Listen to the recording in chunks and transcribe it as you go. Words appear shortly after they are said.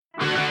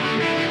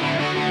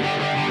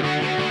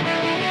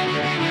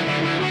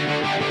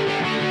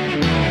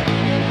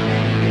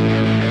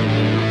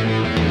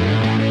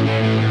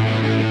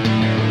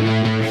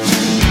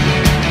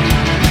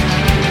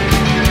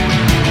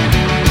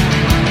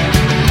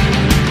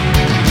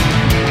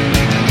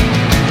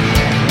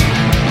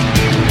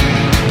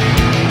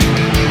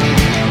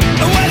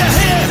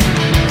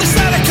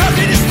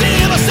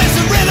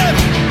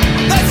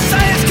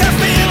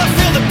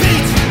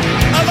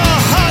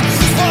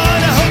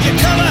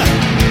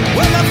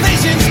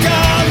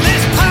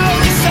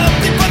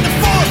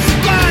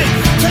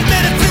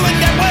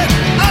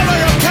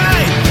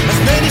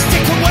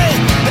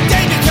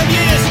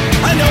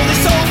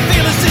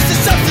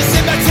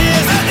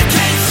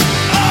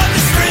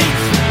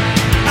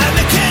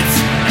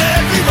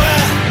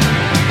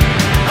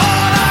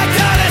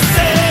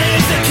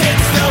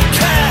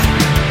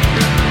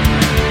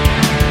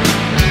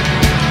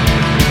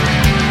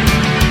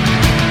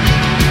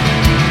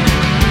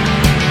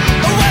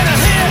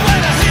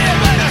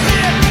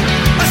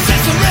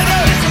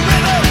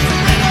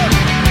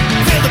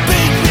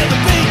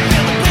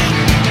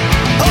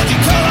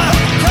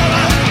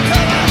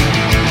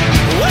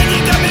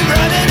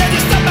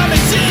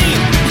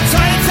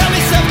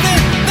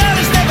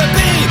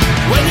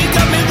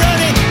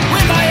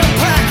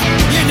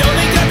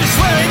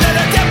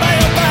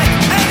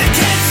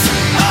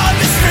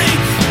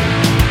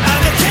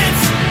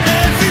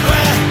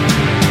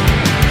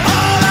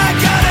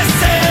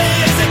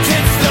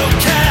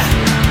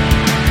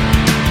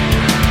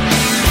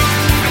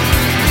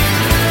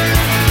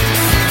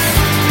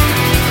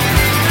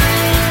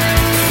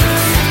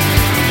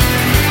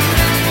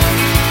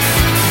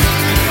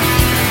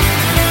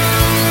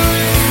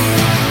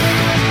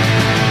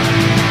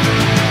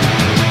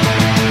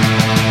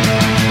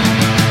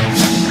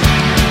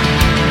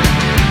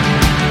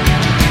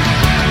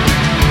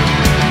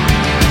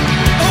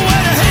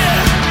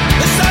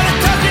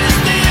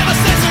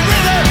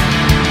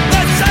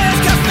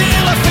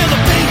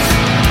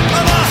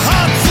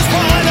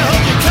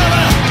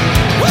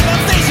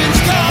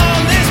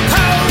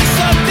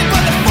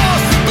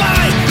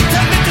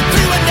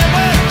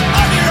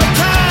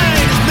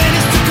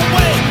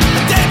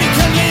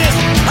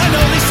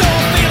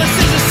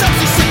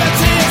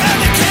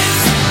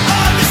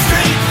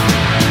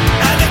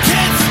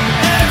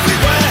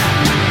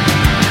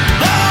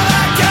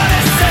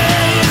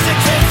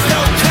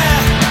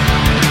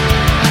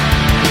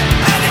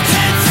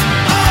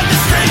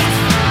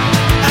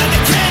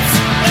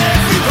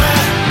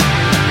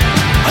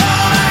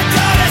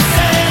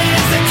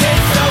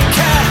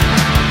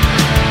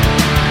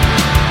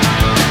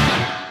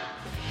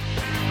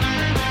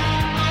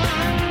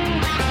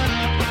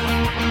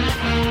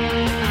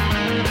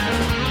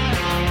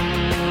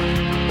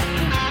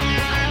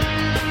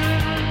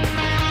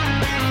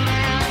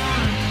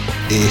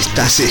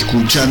Estás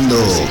escuchando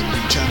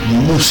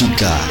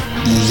música,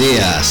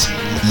 ideas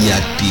y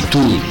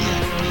actitud.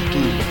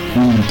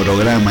 Un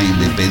programa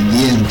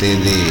independiente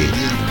de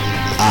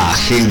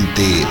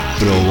Agente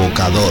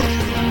Provocador.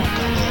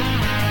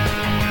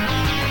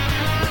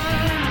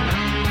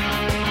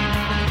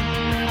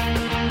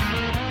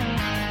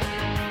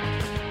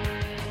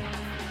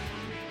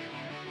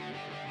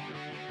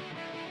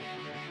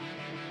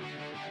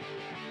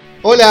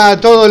 Hola a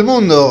todo el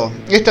mundo,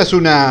 esta es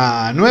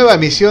una nueva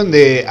emisión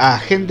de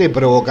Agente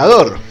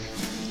Provocador.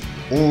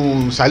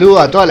 Un saludo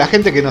a toda la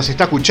gente que nos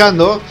está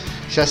escuchando,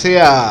 ya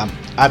sea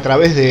a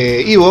través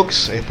de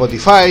iVoox,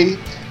 Spotify,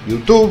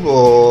 YouTube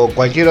o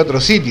cualquier otro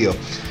sitio.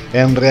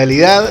 En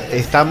realidad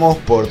estamos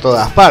por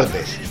todas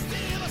partes.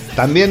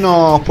 También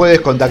nos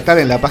puedes contactar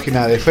en la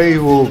página de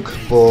Facebook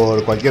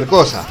por cualquier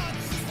cosa.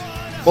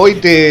 Hoy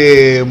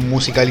te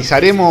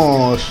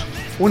musicalizaremos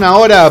una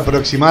hora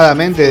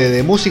aproximadamente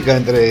de música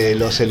entre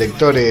los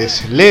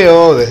selectores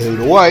Leo desde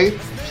Uruguay,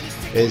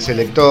 el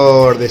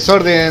selector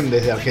Desorden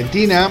desde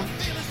Argentina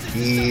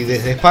y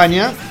desde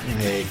España,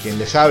 quien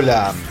les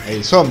habla,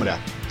 El Sombra.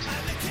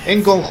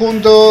 En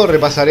conjunto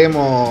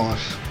repasaremos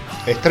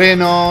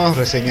estrenos,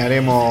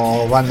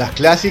 reseñaremos bandas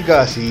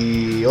clásicas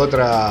y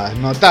otras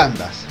no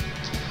tantas.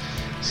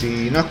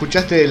 Si no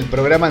escuchaste el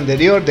programa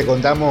anterior, te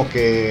contamos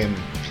que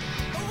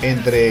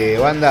entre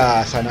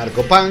bandas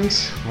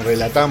anarcopunks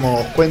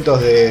relatamos cuentos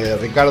de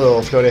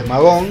Ricardo Flores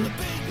Magón,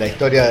 la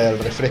historia del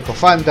refresco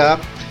Fanta,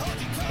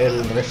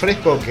 el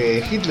refresco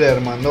que Hitler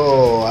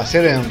mandó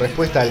hacer en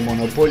respuesta al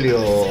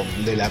monopolio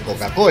de la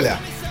Coca-Cola,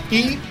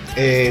 y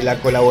la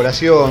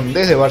colaboración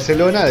desde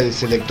Barcelona del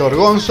selector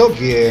Gonzo,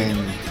 quien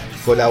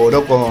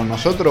colaboró con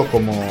nosotros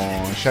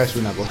como ya es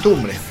una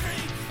costumbre.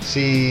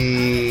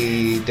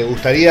 Si te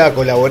gustaría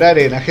colaborar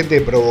en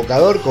Agente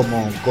Provocador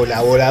como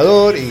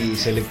colaborador y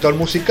selector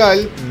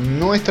musical,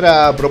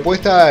 nuestra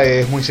propuesta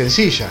es muy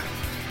sencilla.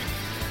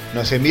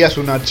 Nos envías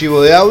un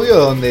archivo de audio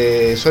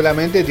donde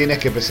solamente tienes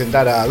que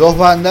presentar a dos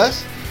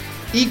bandas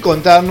y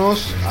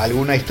contarnos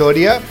alguna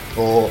historia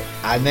o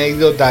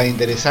anécdota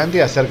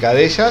interesante acerca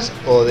de ellas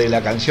o de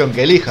la canción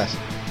que elijas.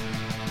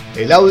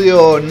 El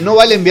audio no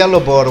vale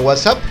enviarlo por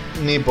WhatsApp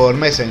ni por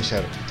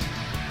Messenger.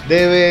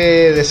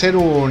 Debe de ser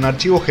un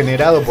archivo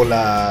generado por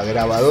la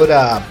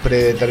grabadora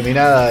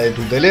predeterminada de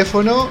tu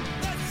teléfono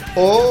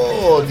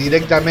o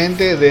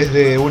directamente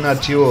desde un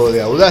archivo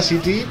de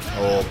Audacity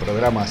o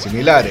programas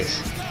similares.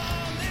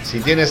 Si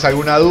tienes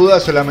alguna duda,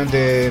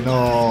 solamente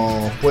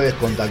nos puedes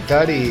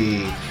contactar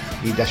y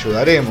te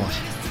ayudaremos.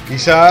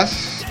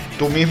 Quizás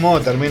tú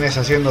mismo termines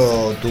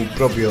haciendo tu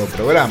propio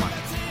programa.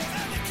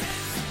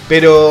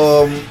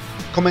 Pero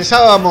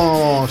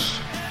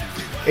comenzábamos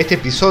este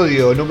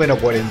episodio número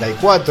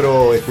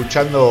 44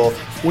 escuchando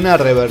una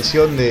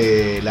reversión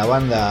de la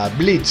banda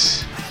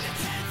Blitz,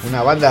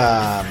 una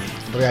banda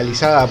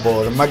realizada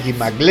por Mackie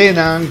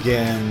McLennan,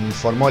 quien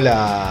formó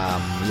la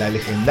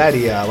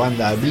legendaria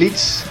banda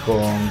Blitz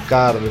con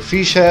Carl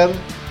Fisher,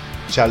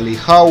 Charlie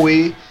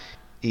Howie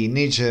y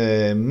Mitch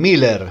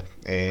Miller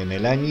en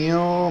el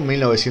año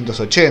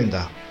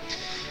 1980.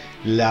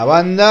 La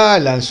banda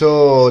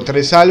lanzó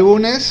 3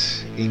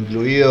 álbumes,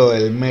 incluido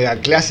el mega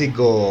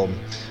clásico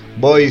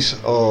Voice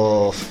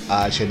of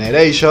a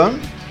Generation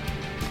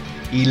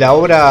y la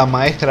obra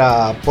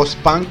maestra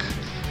post-punk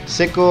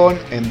Second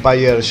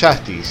Empire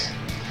Justice.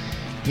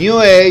 New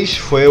Age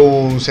fue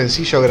un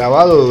sencillo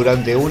grabado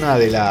durante una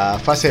de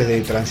las fases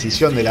de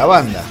transición de la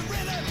banda.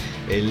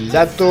 El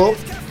dato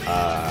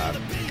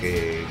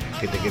que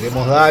te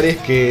queremos dar es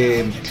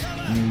que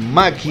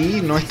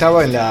Mackie no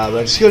estaba en la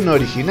versión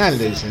original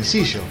del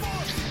sencillo.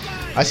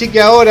 Así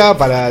que ahora,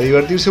 para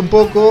divertirse un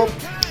poco,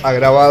 ha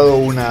grabado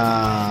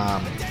una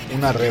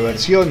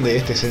reversión de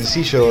este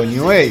sencillo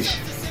New Age.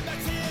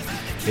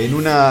 En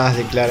unas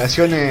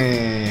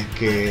declaraciones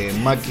que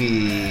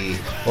Mackie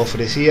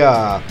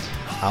ofrecía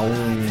a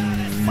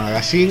un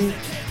magazine,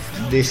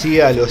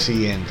 decía lo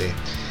siguiente: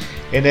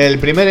 en el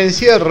primer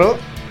encierro,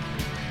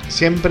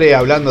 siempre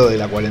hablando de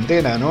la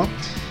cuarentena, ¿no?,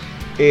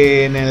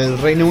 en el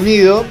Reino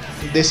Unido,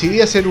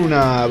 decidí hacer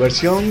una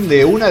versión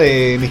de una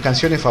de mis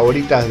canciones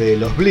favoritas de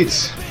los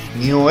Blitz,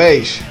 New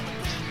Age.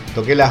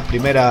 Toqué las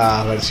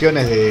primeras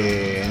versiones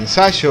de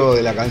ensayo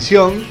de la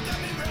canción,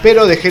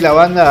 pero dejé la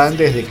banda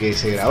antes de que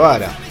se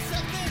grabara.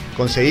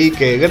 Conseguí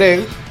que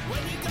Greg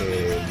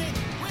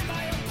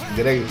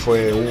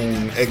fue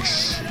un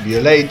ex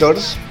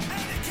Violators,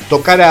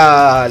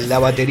 tocara la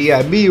batería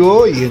en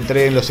vivo y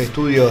entré en los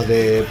estudios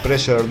de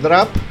Pressure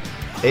Drop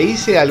e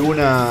hice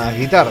algunas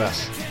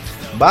guitarras,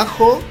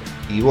 bajo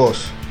y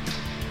voz.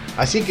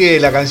 Así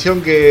que la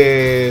canción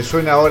que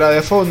suena ahora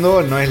de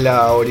fondo no es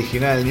la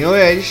original New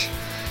Age,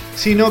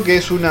 sino que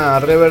es una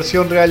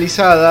reversión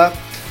realizada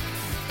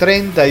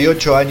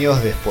 38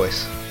 años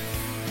después.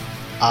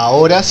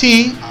 Ahora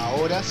sí,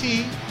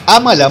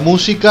 ama la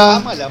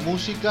música,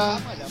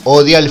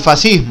 odia el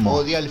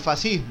fascismo.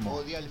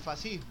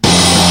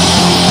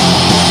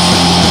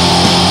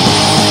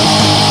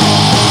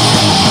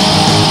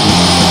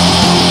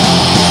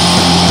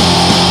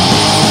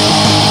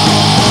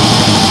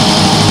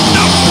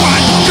 No.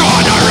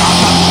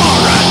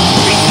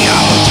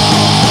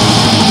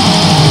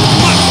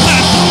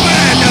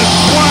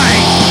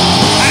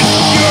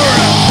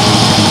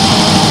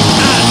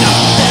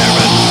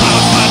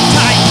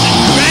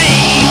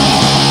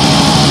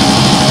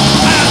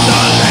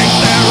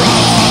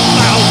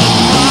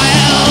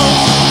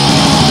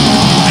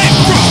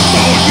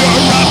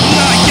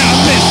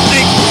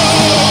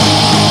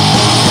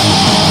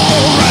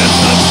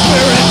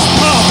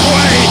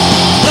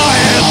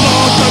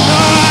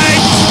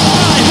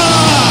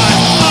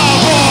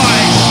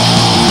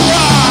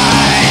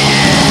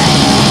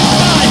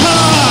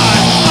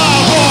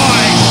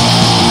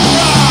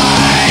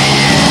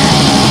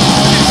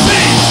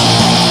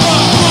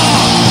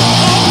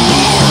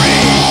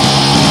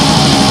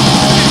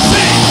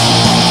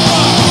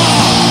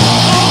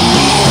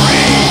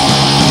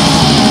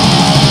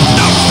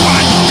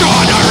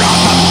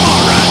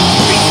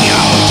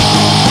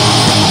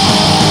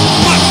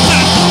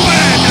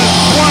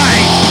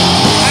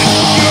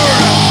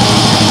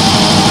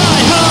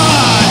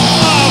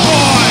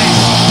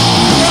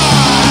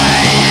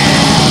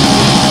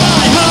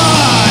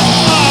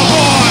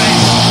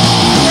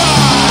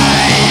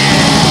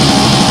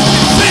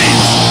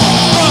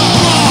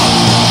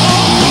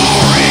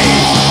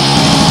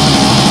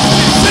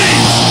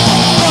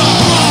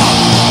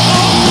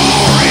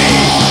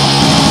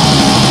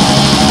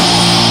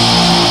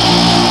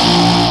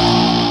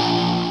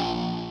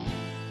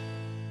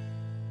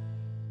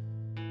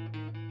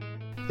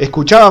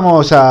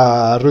 Escuchábamos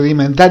a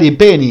Rudimentary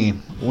Penny,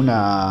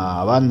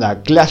 una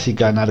banda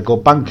clásica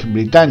narcopunk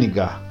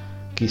británica.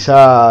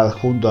 Quizás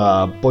junto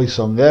a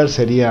Poison Girl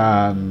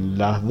serían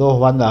las dos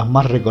bandas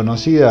más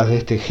reconocidas de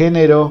este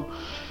género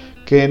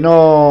que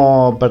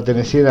no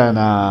pertenecieran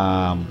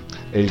a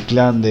el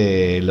clan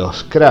de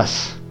los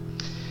Crash.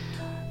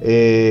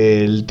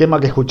 El tema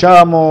que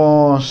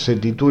escuchábamos se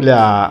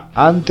titula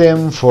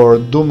Anthem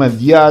for Doomed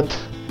Yacht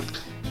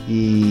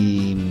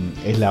y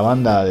es la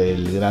banda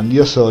del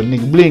grandioso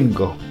Nick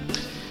Blinko.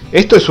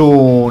 Esto es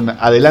un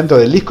adelanto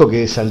del disco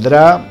que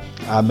saldrá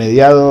a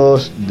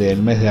mediados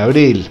del mes de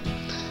abril.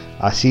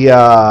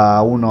 Hacía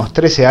unos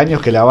 13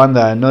 años que la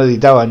banda no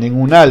editaba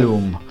ningún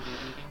álbum.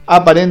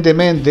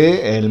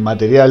 Aparentemente el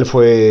material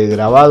fue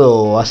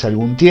grabado hace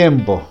algún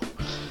tiempo.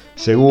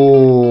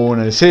 Según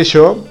el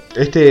sello,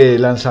 este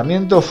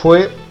lanzamiento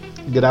fue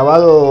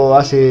grabado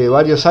hace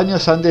varios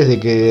años antes de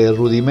que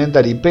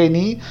Rudimentary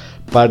Penny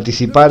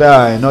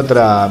participara en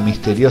otra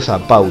misteriosa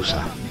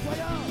pausa.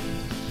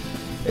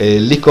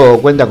 El disco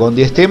cuenta con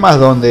 10 temas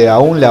donde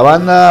aún la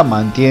banda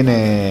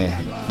mantiene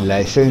la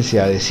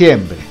esencia de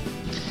siempre.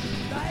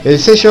 El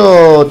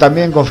sello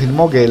también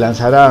confirmó que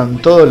lanzarán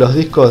todos los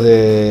discos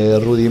de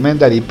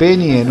Rudimentary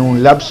Penny en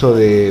un lapso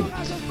de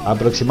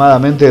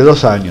aproximadamente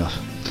 2 años.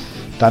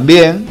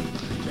 También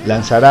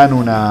lanzarán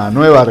una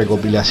nueva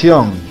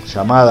recopilación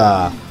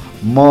llamada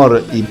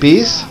More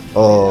EPs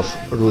of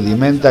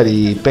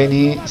Rudimentary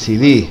Penny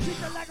CD,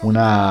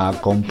 una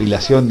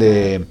compilación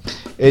de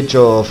Age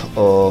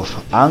of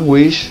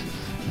Anguish,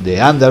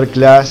 The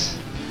Underclass,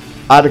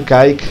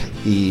 Archaic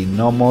y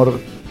No More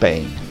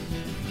Pain.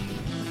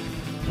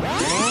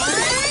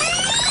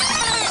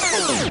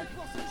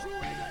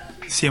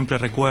 Siempre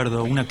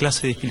recuerdo una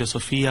clase de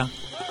filosofía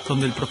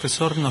donde el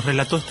profesor nos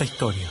relató esta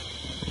historia.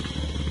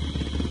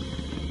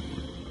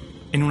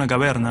 En una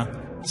caverna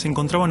se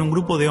encontraban un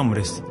grupo de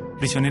hombres,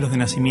 prisioneros de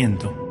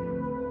nacimiento,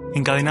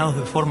 encadenados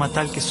de forma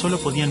tal que solo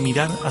podían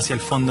mirar hacia el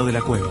fondo de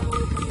la cueva.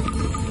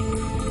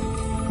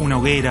 Una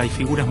hoguera y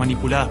figuras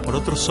manipuladas por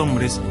otros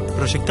hombres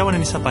proyectaban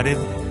en esa pared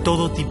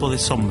todo tipo de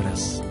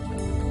sombras.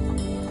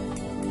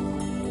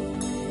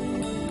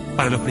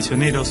 Para los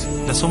prisioneros,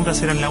 las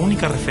sombras eran la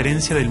única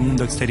referencia del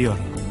mundo exterior.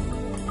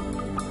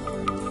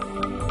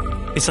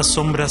 Esas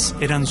sombras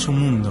eran su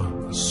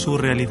mundo, su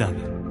realidad.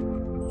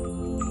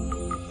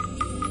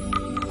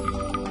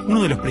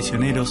 Uno de los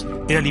prisioneros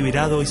era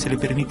liberado y se le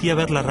permitía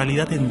ver la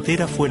realidad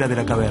entera fuera de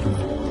la caverna.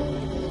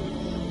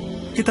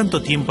 ¿Qué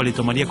tanto tiempo le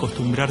tomaría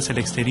acostumbrarse al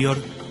exterior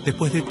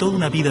después de toda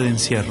una vida de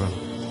encierro?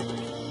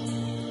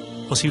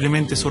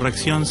 Posiblemente su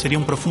reacción sería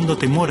un profundo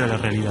temor a la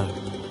realidad.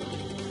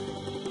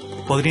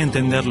 Podría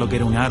entender lo que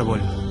era un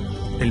árbol,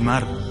 el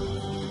mar,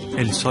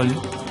 el sol.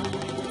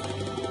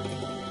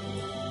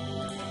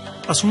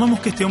 Asumamos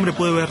que este hombre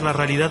puede ver la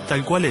realidad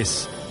tal cual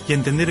es y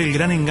entender el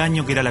gran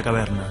engaño que era la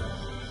caverna.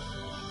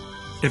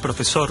 El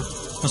profesor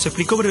nos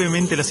explicó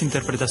brevemente las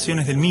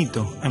interpretaciones del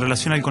mito en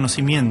relación al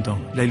conocimiento,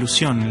 la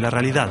ilusión, la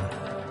realidad,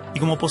 y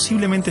cómo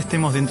posiblemente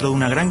estemos dentro de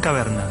una gran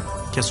caverna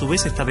que a su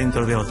vez está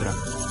dentro de otra.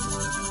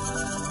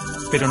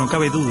 Pero no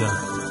cabe duda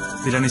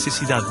de la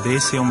necesidad de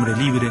ese hombre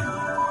libre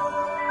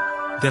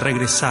de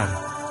regresar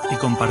y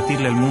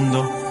compartirle al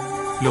mundo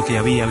lo que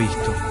había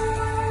visto.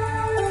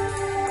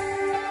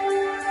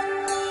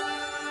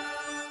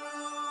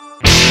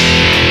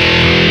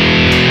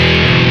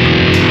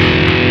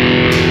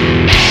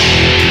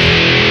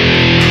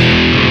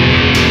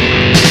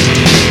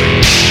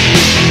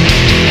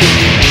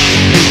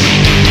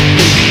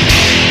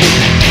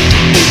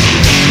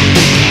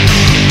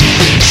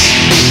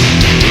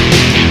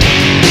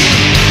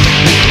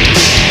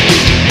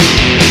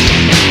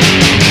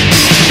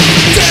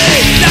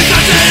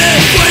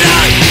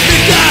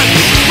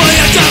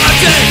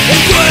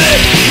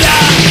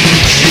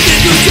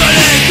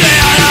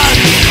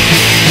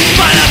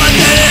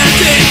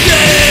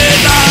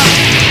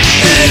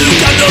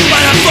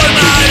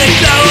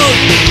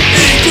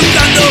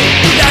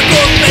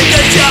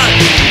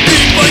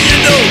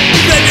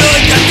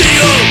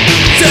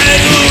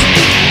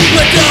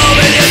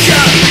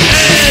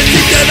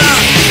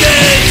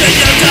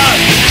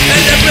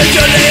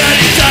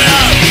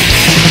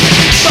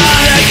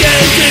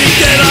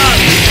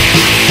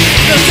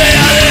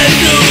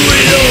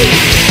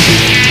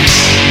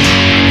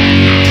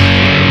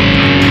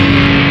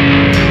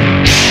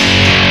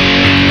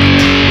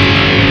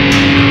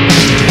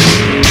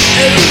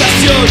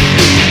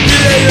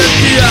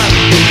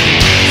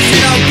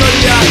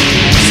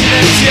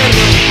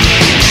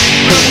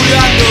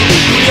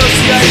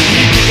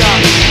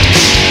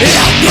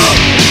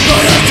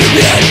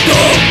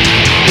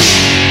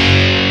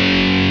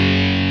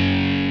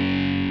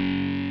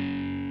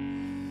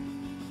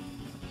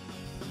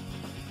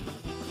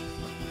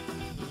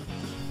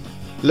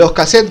 Los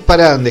cassettes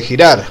paran de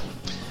girar.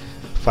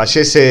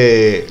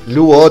 Fallece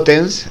Lou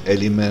Ottens,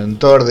 el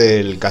inventor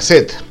del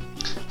cassette.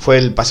 Fue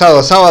el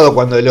pasado sábado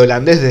cuando el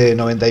holandés de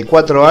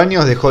 94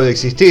 años dejó de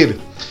existir.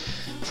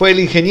 Fue el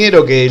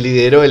ingeniero que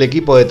lideró el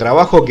equipo de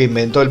trabajo que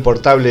inventó el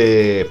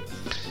portable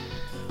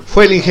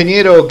Fue el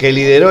ingeniero que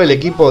lideró el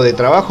equipo de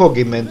trabajo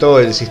que inventó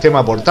el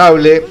sistema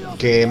portable,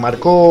 que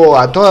marcó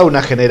a toda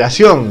una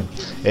generación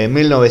en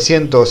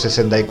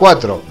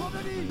 1964.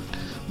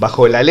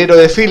 Bajo el alero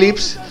de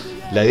Philips,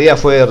 la idea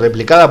fue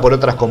replicada por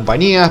otras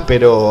compañías,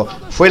 pero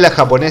fue la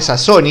japonesa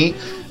Sony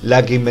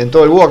la que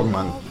inventó el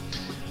Walkman,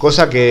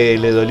 cosa que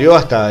le dolió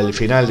hasta el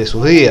final de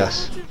sus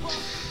días.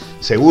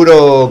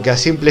 Seguro que a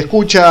simple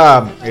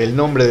escucha el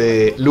nombre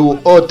de Lou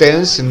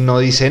Ottens no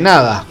dice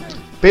nada,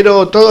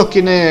 pero todos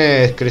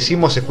quienes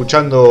crecimos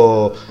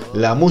escuchando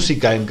la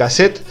música en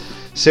cassette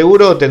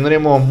seguro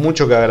tendremos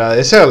mucho que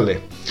agradecerle.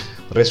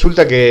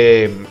 Resulta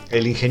que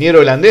el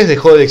ingeniero holandés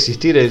dejó de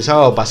existir el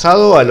sábado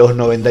pasado a los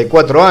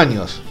 94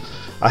 años.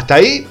 Hasta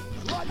ahí,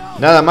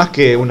 nada más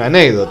que una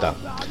anécdota.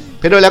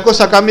 Pero la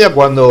cosa cambia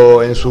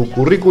cuando en su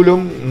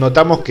currículum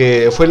notamos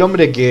que fue el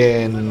hombre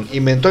quien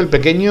inventó el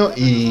pequeño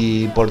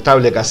y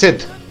portable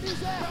cassette.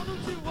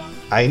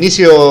 A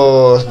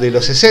inicios de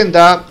los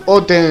 60,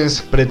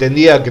 Ottens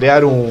pretendía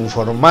crear un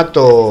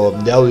formato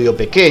de audio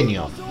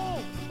pequeño.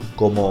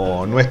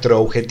 Como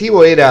nuestro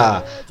objetivo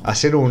era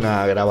hacer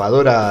una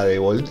grabadora de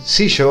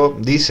bolsillo,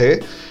 dice,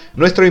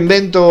 nuestro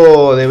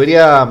invento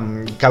debería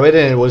caber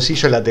en el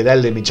bolsillo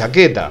lateral de mi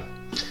chaqueta,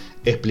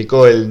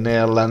 explicó el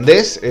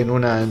neerlandés en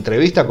una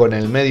entrevista con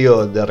el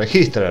medio The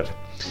Register.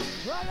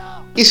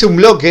 Hice un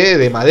bloque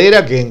de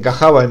madera que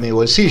encajaba en mi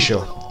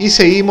bolsillo y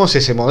seguimos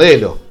ese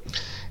modelo.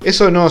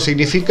 Eso no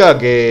significa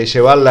que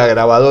llevar la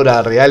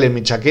grabadora real en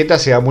mi chaqueta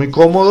sea muy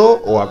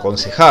cómodo o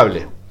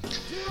aconsejable.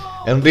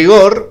 En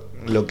rigor,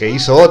 lo que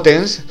hizo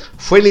Ottens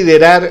fue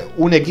liderar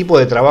un equipo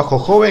de trabajo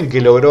joven que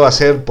logró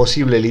hacer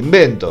posible el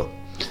invento.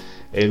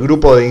 El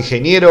grupo de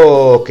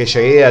ingenieros que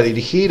llegué a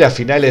dirigir a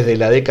finales de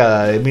la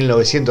década de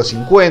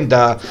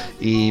 1950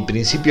 y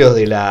principios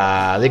de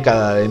la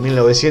década de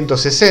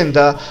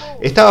 1960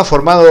 estaba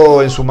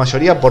formado en su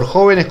mayoría por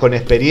jóvenes con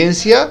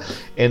experiencia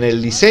en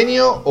el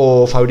diseño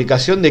o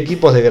fabricación de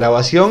equipos de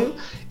grabación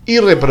y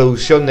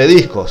reproducción de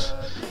discos,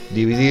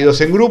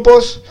 divididos en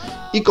grupos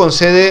y con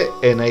sede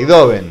en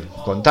Eindhoven,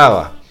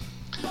 contaba.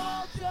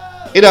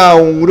 Era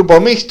un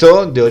grupo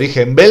mixto de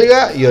origen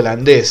belga y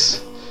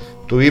holandés.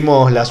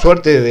 Tuvimos la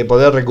suerte de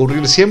poder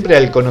recurrir siempre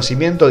al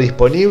conocimiento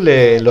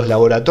disponible en los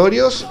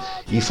laboratorios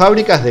y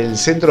fábricas del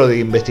Centro de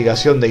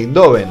Investigación de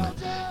Eindhoven,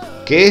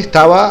 que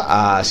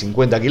estaba a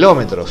 50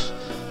 kilómetros.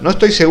 No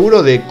estoy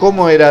seguro de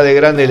cómo era de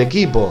grande el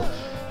equipo,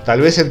 tal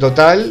vez en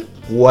total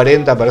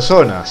 40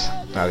 personas,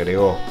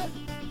 agregó.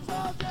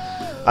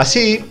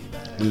 Así,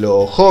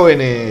 los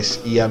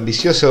jóvenes y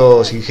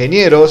ambiciosos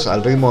ingenieros,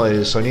 al ritmo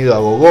del sonido a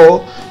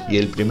go-go y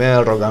el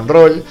primer rock and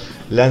roll,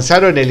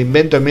 lanzaron el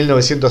invento en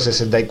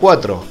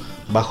 1964,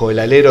 bajo el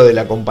alero de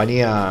la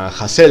compañía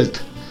Hasselt,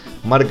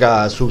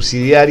 marca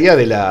subsidiaria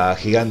de la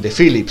gigante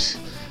Philips.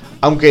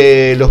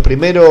 Aunque los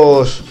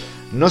primeros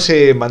no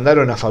se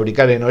mandaron a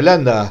fabricar en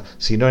Holanda,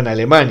 sino en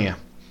Alemania.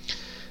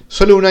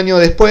 Solo un año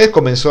después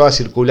comenzó a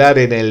circular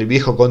en el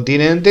viejo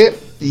continente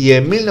y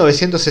en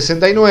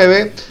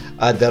 1969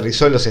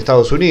 aterrizó en los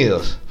Estados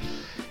Unidos.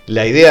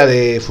 La idea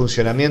de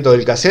funcionamiento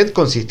del cassette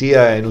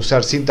consistía en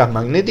usar cintas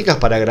magnéticas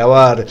para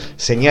grabar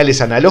señales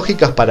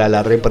analógicas para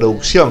la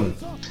reproducción.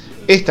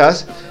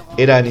 Estas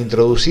eran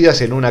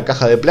introducidas en una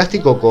caja de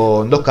plástico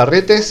con dos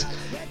carretes,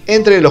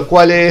 entre los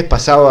cuales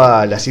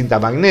pasaba la cinta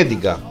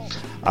magnética,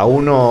 a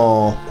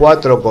unos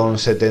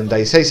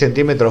 4,76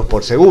 centímetros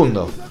por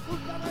segundo.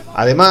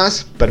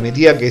 Además,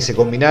 permitía que se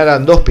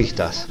combinaran dos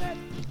pistas,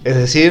 es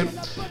decir,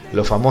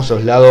 los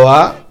famosos lado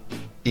A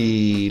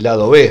y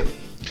lado B.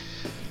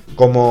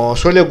 Como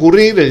suele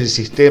ocurrir, el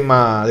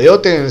sistema de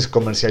Ottens,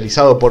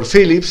 comercializado por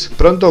Philips,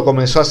 pronto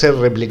comenzó a ser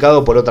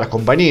replicado por otras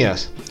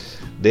compañías.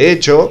 De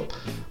hecho,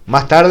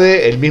 más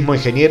tarde el mismo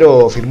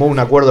ingeniero firmó un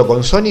acuerdo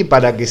con Sony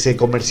para que se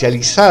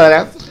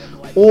comercializara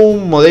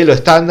un modelo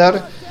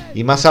estándar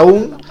y más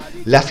aún,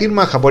 la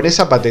firma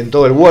japonesa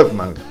patentó el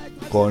Walkman,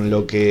 con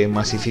lo que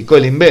masificó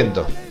el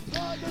invento.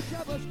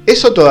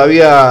 Eso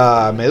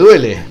todavía me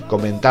duele,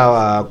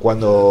 comentaba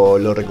cuando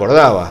lo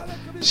recordaba,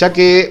 ya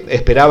que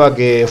esperaba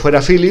que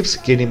fuera Philips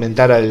quien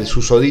inventara el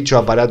susodicho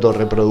aparato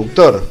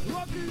reproductor.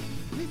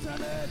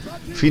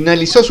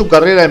 Finalizó su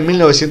carrera en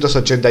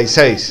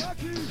 1986.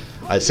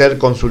 Al ser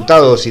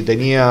consultado si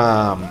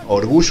tenía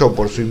orgullo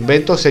por su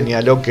invento,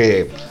 señaló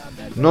que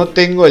no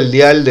tengo el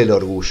dial del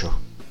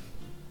orgullo.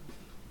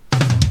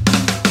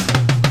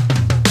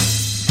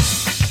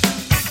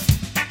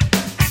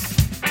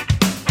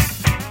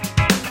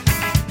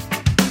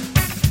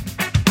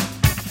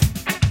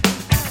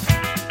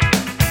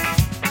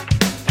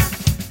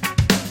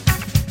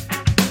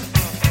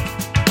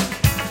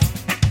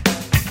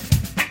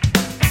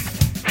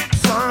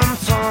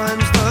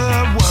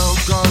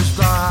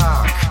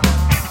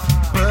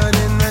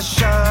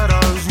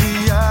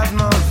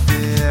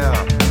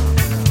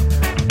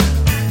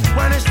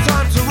 When it's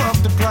time to rock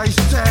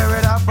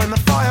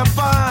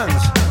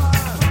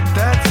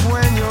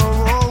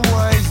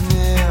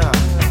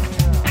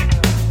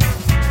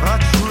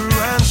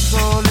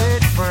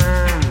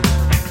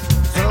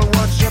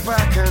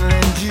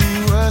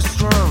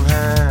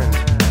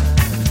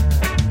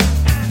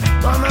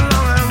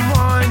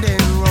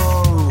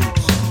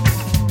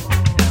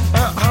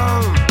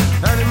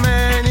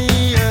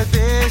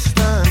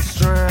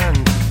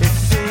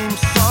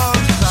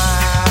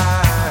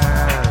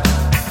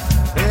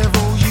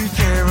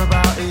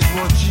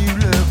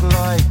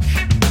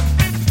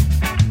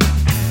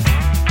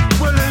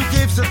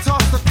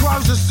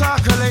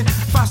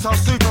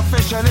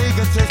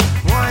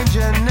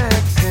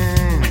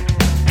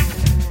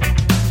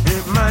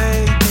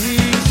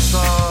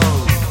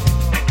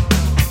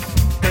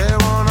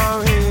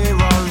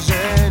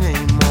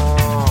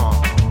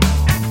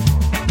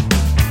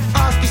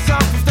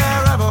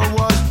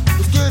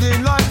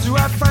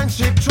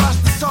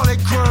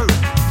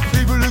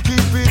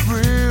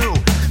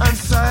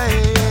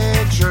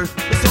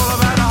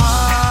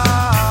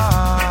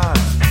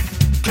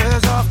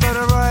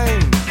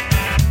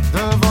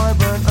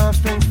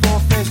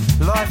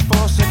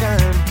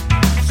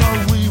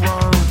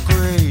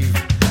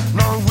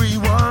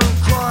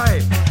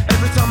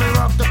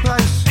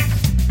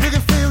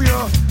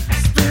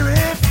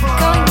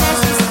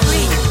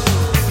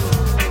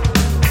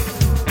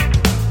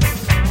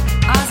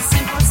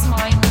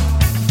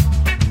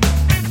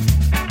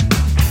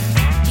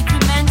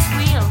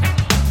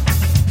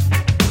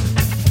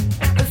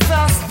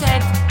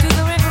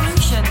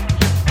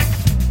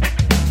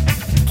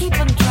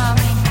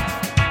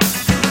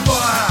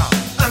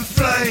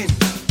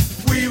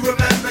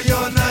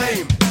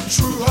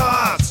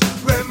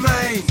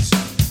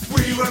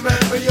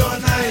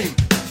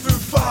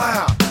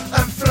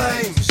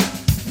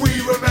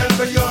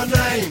remember your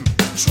name.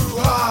 True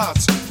heart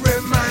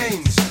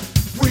remains.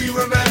 We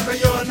remember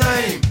your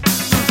name.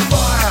 Through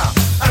fire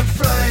and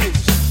flames.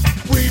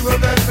 We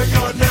remember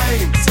your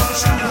name.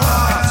 True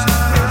heart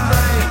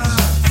remains.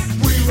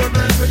 We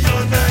remember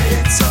your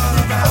name. It's all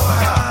about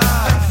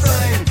fire and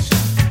flames.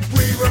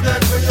 We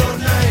remember your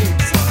name.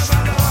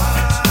 True heart.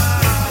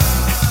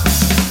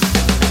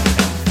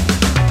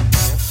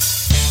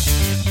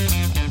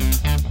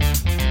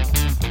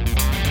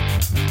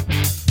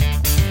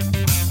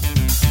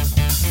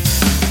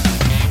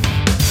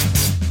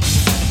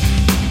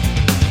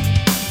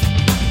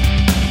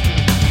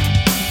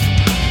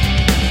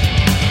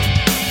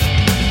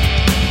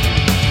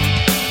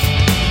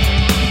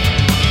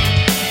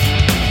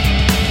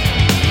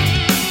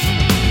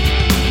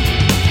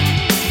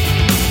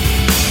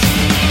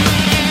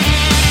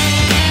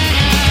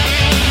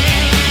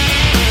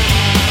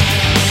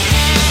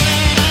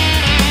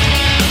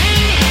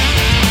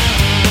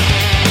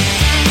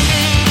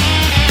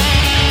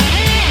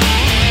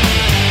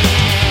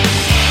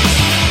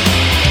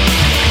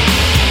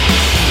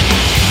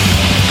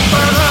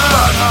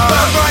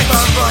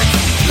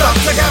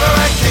 Together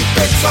and keep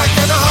it tight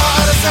in the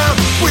heart of the sound.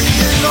 We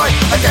unite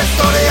against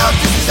all the odds.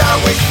 This is how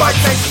we fight.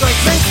 Take straight,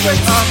 main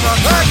streets,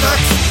 and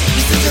nuts.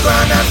 You stood your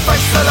ground and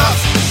face the loss.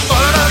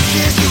 All of those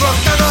years you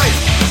rocked the night.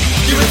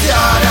 You hit it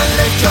hard and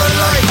lived your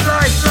life.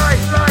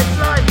 Life.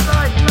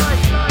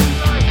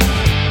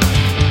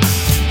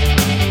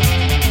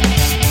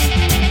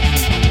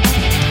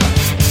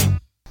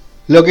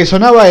 Lo que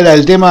sonaba era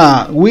el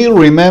tema We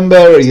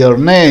Remember Your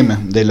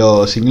Name de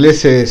los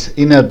ingleses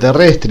Inner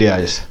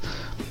Terrestrials,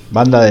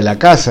 banda de la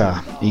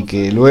casa, y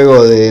que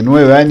luego de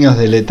 9 años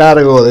de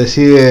letargo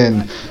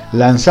deciden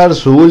lanzar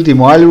su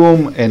último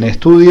álbum en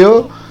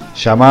estudio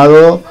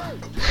llamado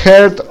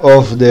Heart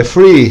of the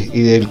Free,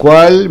 y del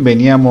cual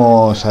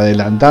veníamos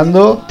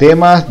adelantando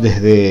temas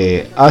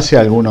desde hace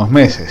algunos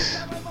meses.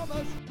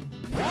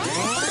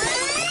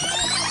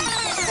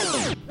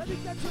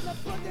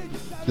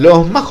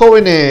 Los más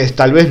jóvenes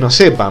tal vez no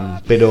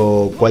sepan,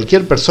 pero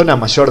cualquier persona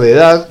mayor de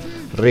edad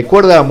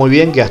recuerda muy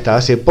bien que hasta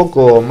hace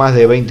poco más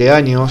de 20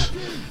 años,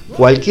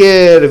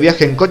 cualquier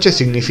viaje en coche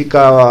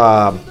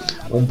significaba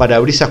un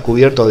parabrisas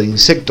cubierto de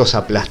insectos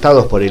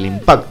aplastados por el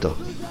impacto.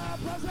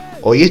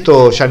 Hoy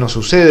esto ya no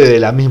sucede de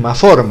la misma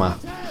forma.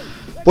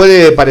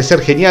 Puede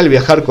parecer genial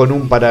viajar con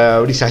un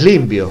parabrisas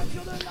limpio,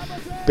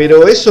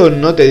 pero ¿eso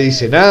no te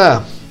dice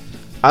nada?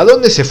 ¿A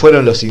dónde se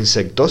fueron los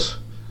insectos?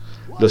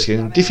 Los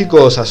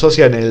científicos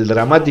asocian el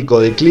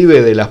dramático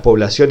declive de las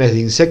poblaciones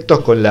de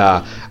insectos con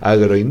la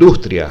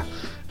agroindustria,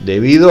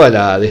 debido a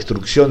la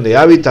destrucción de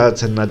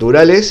hábitats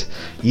naturales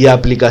y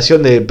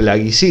aplicación de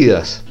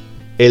plaguicidas.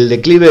 El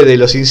declive de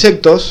los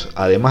insectos,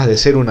 además de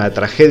ser una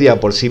tragedia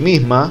por sí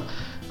misma,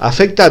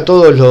 afecta a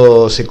todos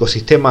los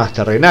ecosistemas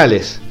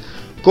terrenales,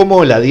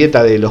 como la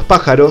dieta de los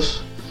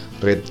pájaros,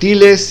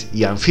 reptiles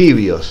y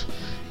anfibios,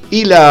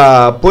 y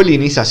la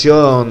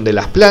polinización de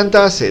las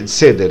plantas,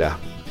 etc.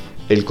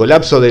 El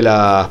colapso de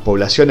las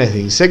poblaciones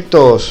de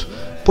insectos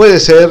puede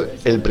ser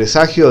el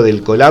presagio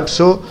del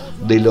colapso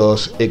de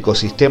los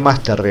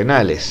ecosistemas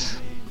terrenales.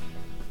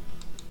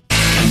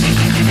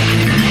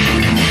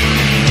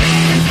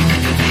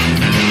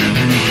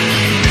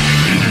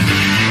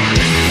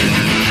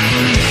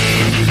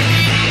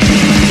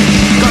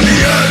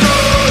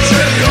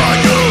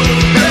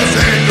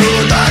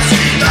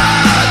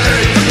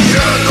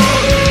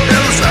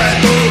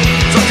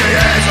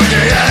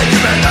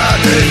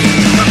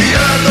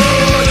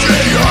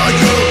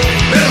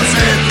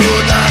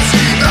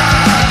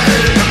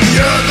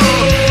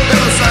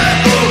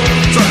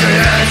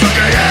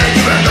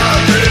 Liberdade.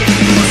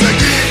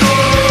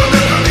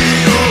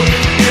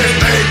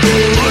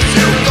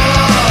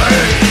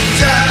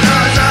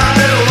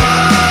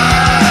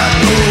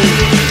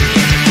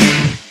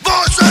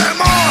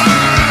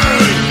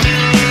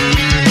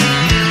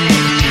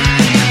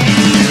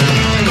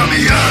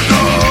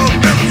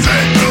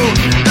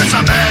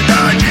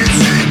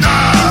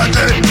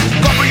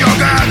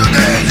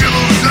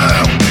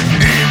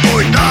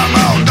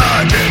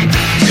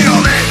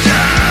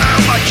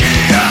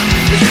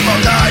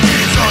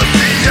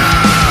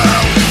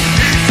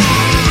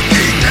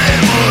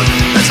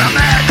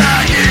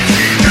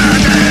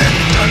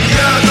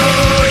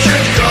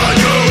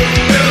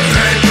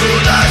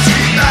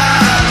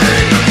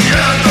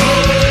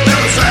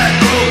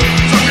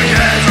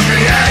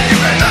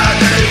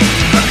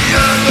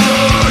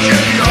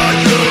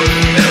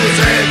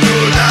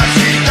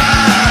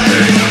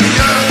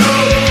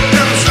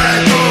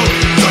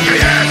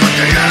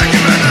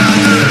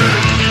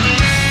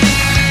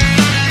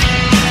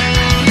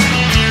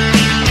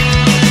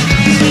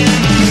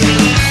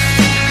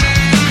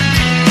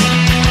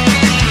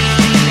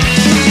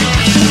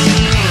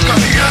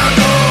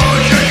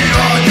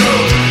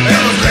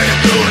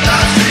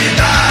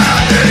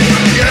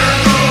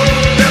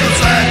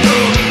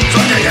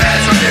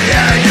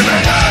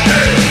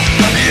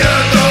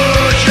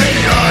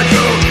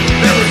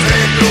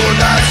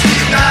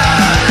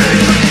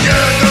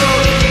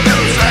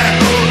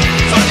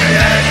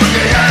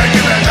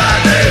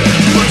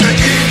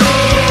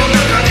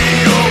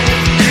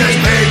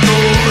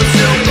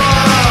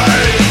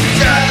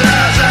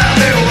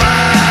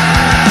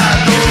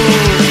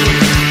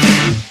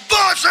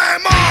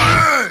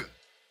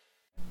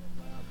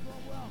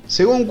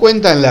 Según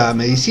cuentan, la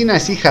medicina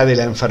es hija de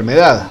la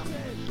enfermedad.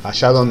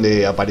 Allá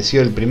donde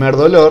apareció el primer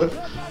dolor,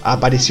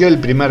 apareció el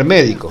primer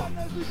médico.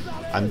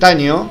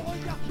 Antaño,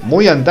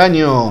 muy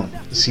antaño,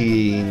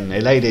 sin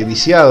el aire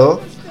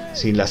viciado,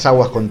 sin las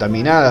aguas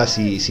contaminadas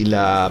y sin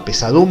la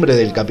pesadumbre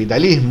del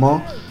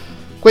capitalismo,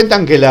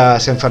 cuentan que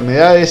las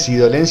enfermedades y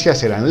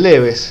dolencias eran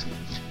leves,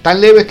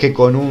 tan leves que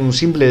con un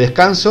simple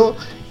descanso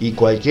y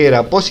cualquier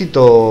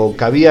apósito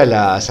cabía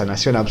la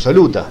sanación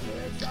absoluta.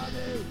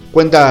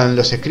 Cuentan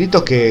los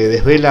escritos que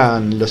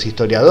desvelan los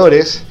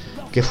historiadores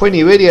que fue en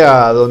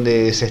Iberia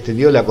donde se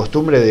extendió la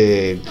costumbre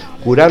de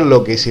curar,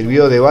 lo que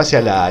sirvió de base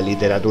a la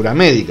literatura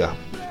médica.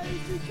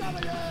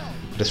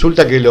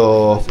 Resulta que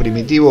los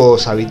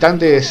primitivos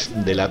habitantes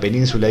de la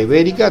península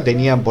ibérica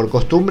tenían por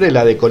costumbre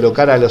la de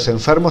colocar a los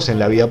enfermos en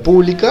la vía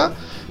pública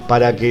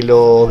para que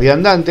los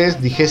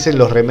viandantes dijesen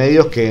los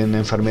remedios que en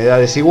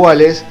enfermedades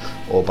iguales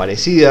o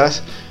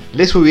parecidas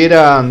les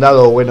hubieran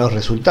dado buenos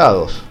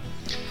resultados.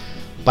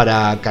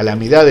 Para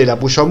calamidad del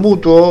apoyo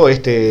mutuo,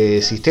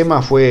 este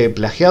sistema fue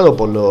plagiado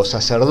por los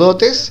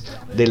sacerdotes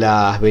de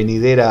las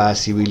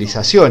venideras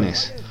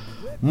civilizaciones,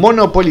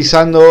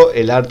 monopolizando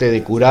el arte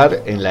de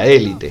curar en la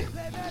élite.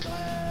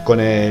 Con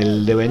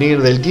el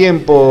devenir del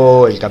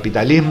tiempo, el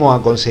capitalismo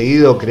ha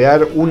conseguido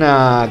crear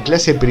una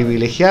clase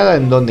privilegiada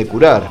en donde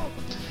curar.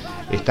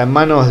 Está en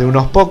manos de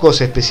unos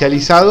pocos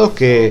especializados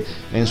que,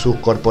 en sus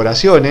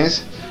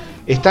corporaciones,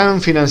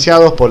 están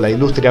financiados por la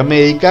industria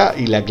médica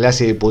y la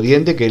clase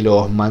pudiente que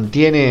los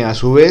mantiene a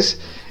su vez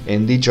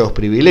en dichos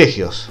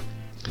privilegios.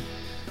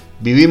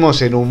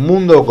 Vivimos en un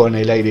mundo con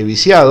el aire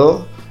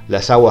viciado,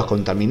 las aguas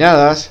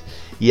contaminadas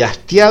y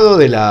hastiado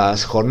de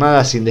las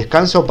jornadas sin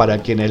descanso para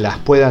quienes las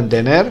puedan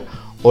tener,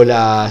 o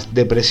las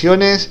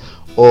depresiones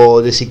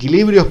o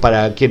desequilibrios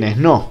para quienes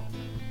no.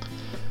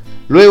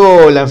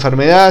 Luego la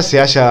enfermedad se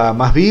halla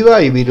más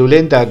viva y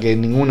virulenta que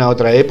en ninguna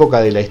otra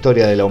época de la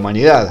historia de la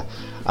humanidad,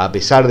 a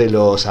pesar de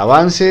los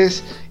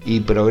avances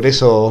y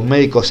progresos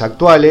médicos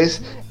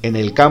actuales en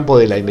el campo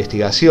de la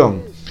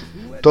investigación.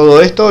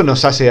 Todo esto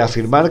nos hace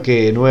afirmar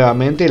que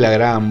nuevamente la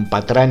gran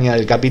patraña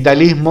del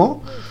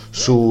capitalismo,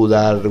 su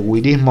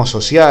darwinismo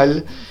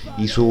social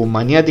y su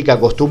maniática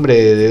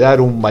costumbre de dar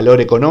un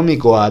valor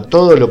económico a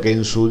todo lo que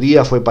en su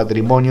día fue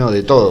patrimonio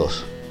de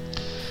todos,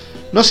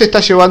 nos está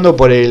llevando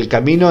por el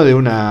camino de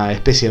una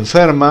especie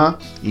enferma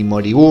y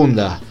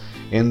moribunda,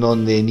 en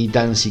donde ni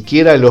tan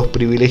siquiera los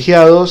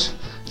privilegiados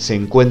se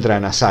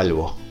encuentran a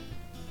salvo.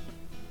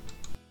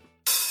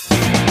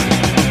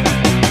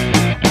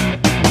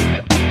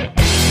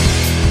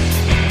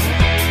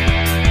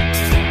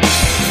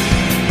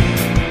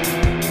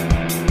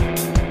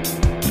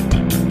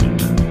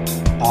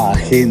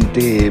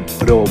 Agente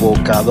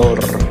provocador,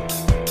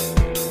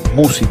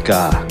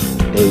 música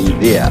e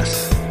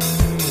ideas.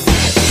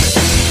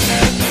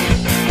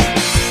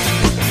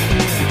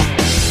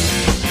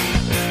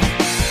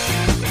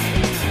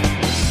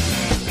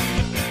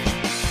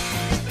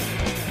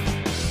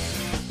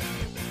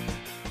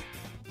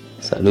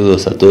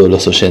 Saludos a todos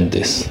los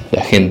oyentes de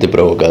Agente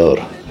Provocador.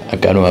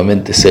 Acá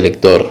nuevamente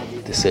Selector,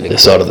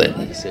 Desorden,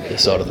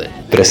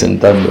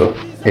 presentando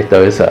esta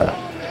vez a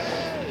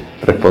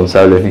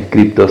responsables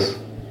inscriptos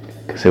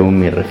que, según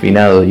mis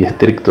refinados y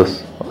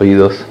estrictos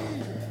oídos,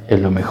 es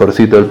lo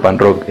mejorcito del pan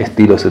rock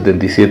estilo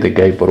 77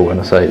 que hay por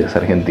Buenos Aires,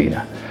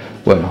 Argentina.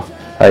 Bueno,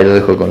 ahí lo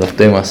dejo con los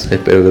temas,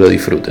 espero que lo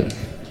disfruten.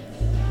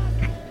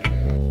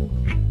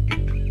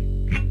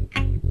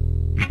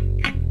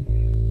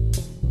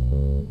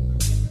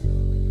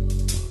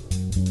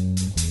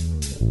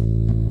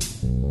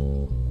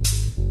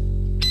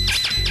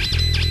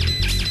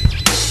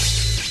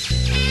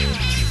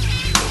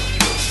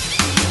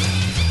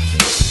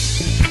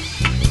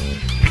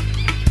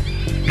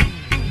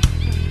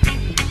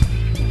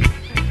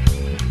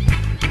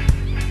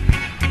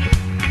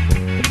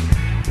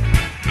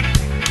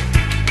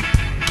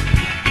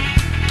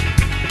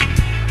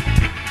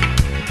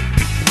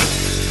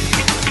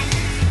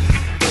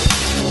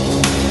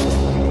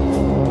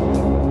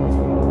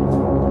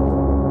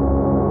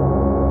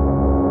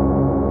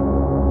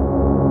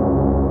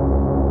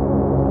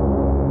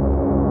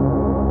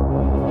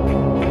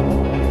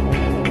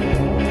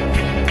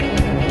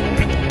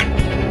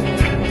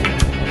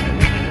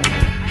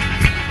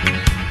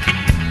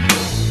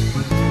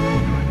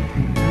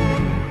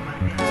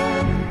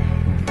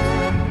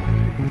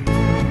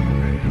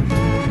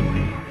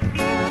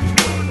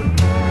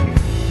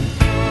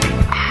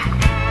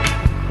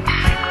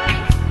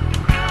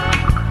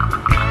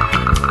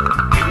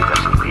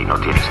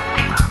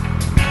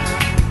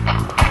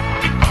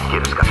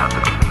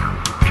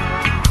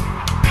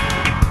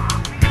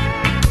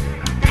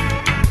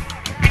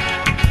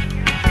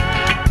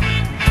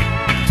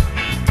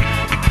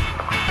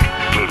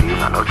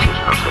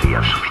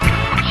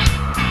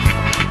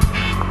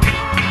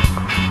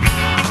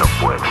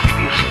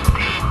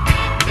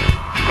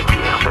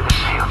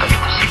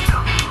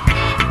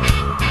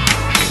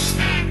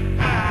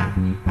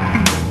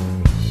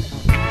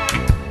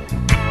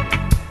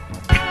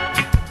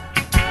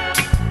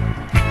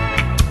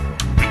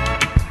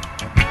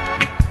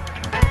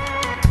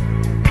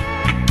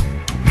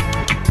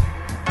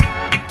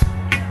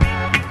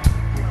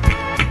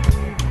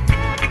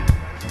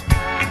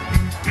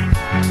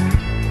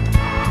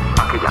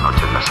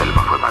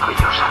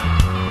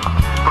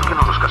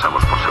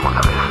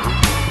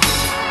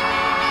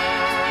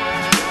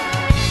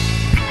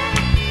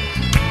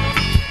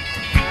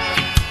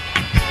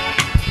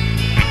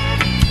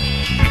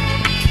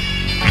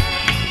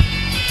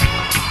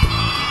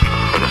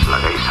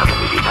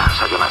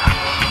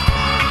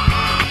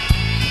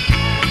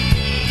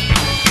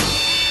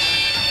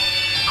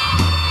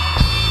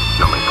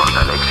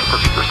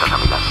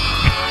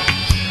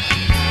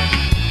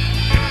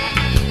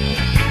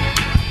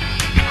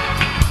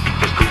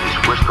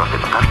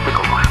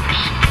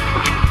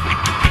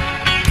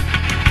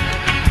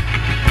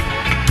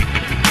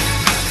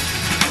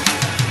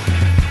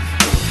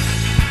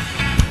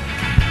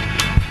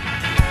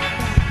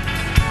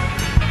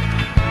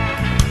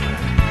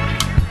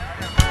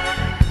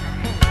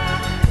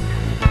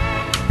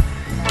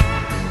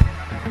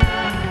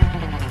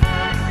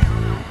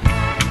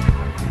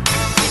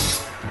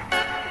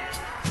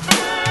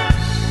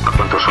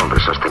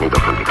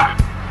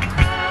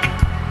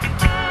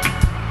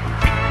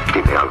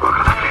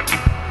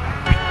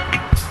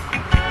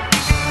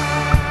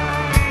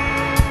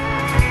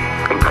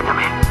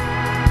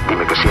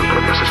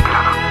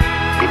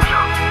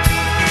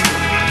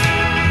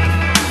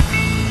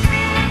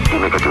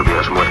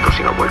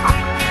 vuelvo.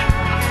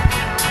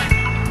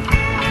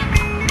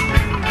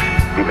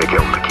 Dime que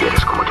aún me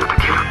quieres como yo te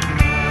quiero.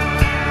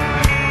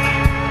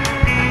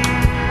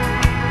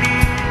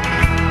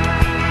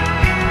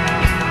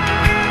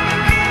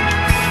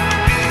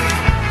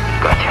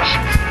 Gracias.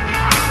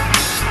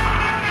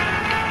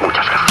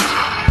 Muchas gracias.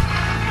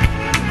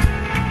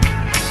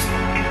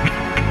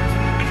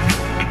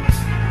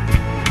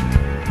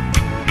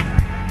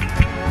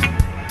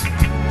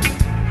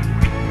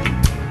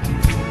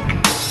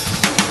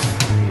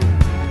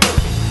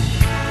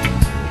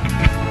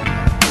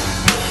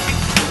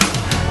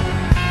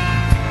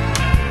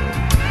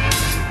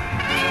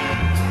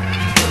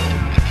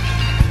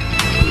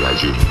 Y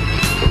allí,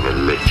 en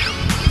el lecho,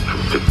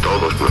 ante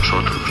todos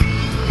nosotros,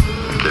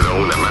 queda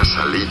una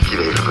masa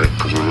líquida y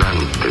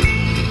repugnante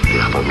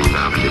de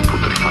abominable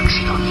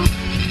putrefacción.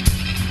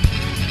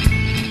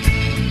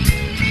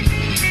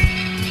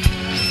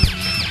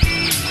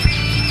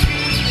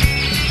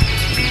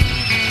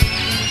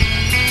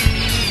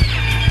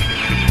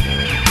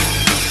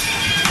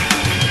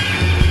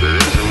 Desde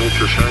hace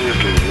muchos años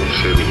ningún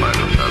ser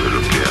humano sabe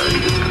lo que hay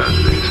detrás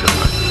de esa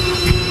masa.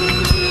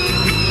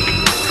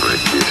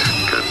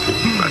 Requiescat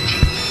Pache.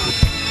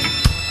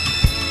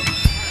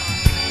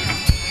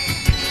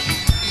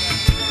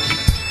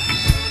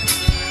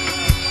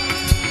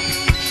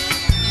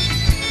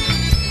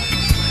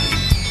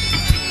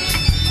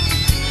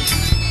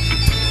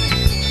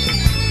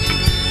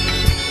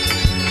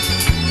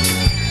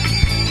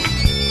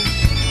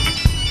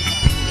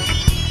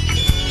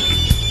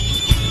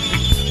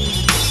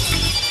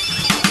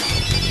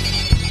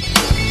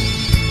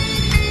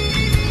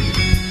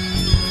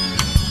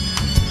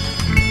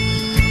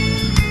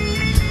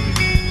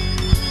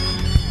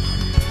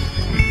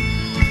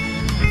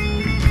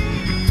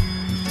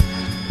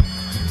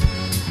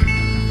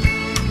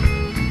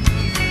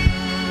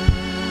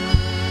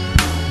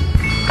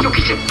 Yo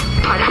quise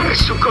parar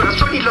su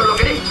corazón y lo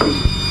logré.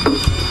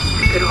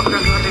 Pero ahora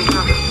lo he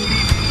arreglado.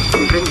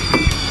 ¿Comprende?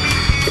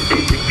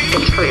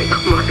 Él sabe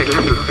cómo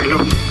arreglar los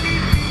relojes.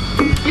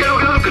 Y ha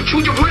logrado que el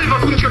suyo vuelva a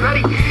funcionar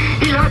y late,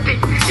 y late,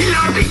 y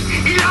late,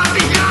 y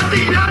late,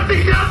 y late,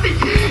 y late.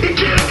 Y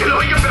quiere que lo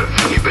oiga,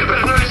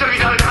 pero no le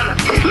servirá de nada.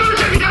 No le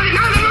servirá de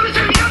nada, no le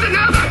servirá de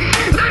nada.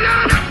 De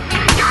nada.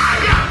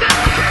 ¡Cállate!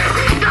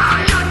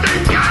 ¡Cállate!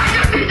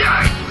 ¡Cállate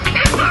ya!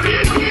 Está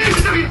bien,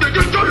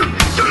 yo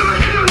lo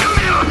mantengo, no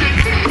me oyen.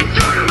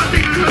 Yo lo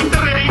mantengo, no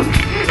estaré ahí.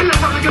 En la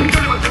fábrica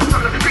yo lo mantengo, no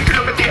te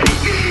lo que tiene.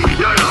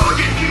 No lo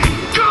oyen.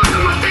 Yo lo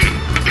mantengo.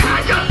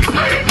 ¡Cállate!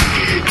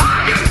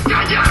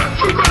 ¡Cállate!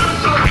 ¡Tu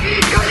corazón!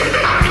 ¡Cállate!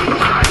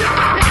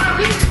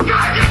 ¡Cállate!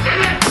 ¡Cállate!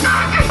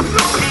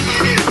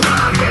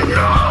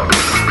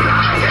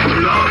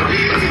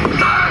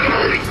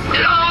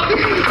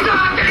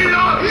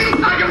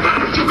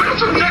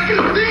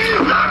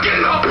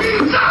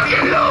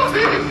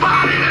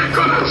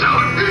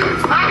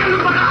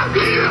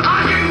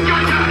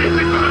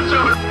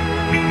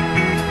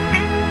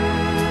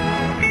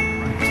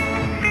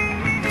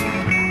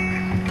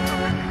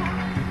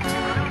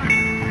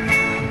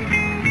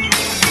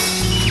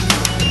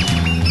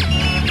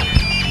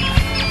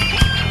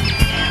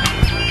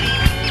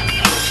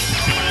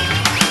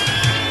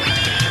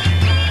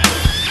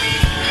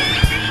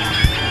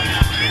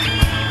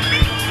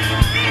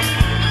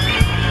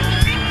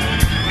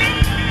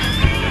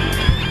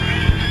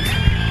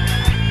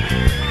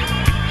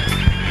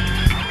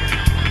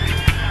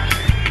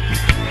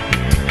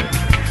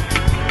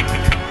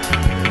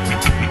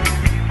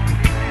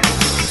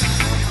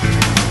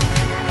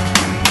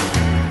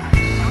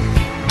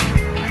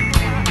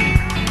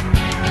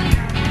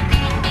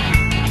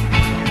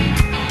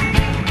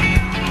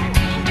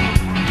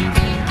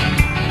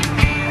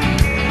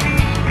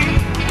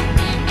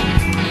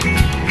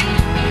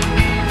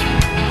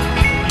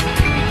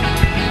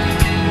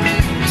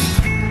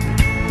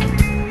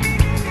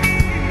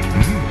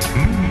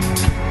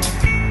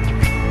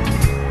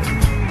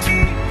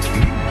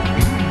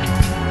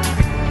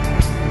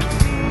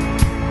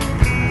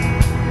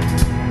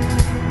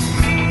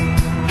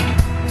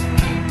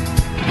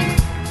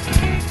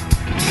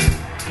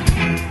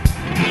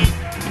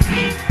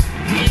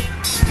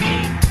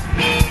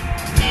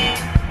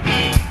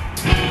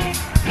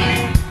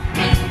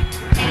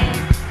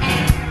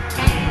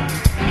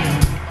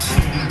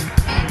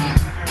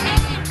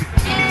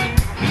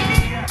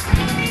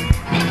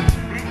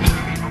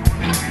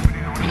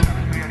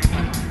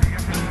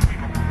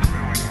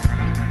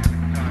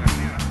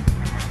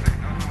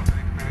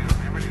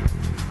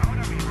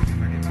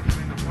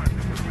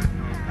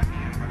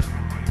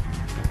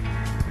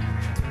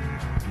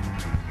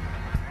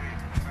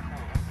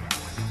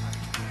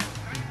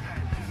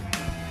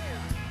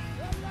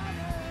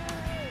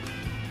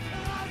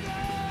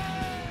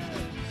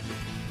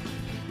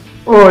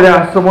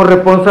 Hola, somos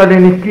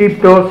Responsables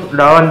Inscriptos.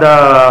 La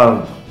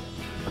banda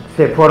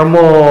se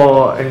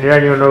formó en el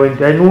año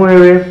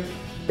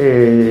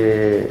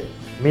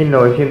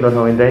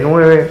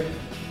 1999.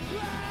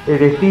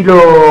 El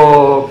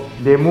estilo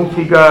de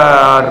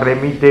música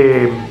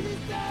remite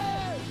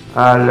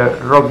al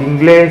rock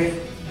inglés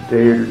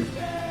del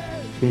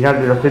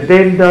final de los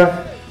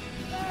 70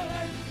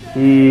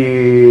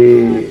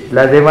 y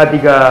la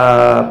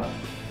temática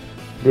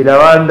de la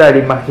banda, el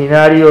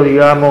imaginario,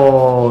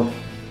 digamos,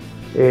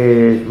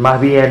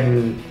 más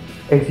bien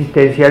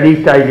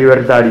existencialista y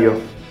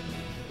libertario.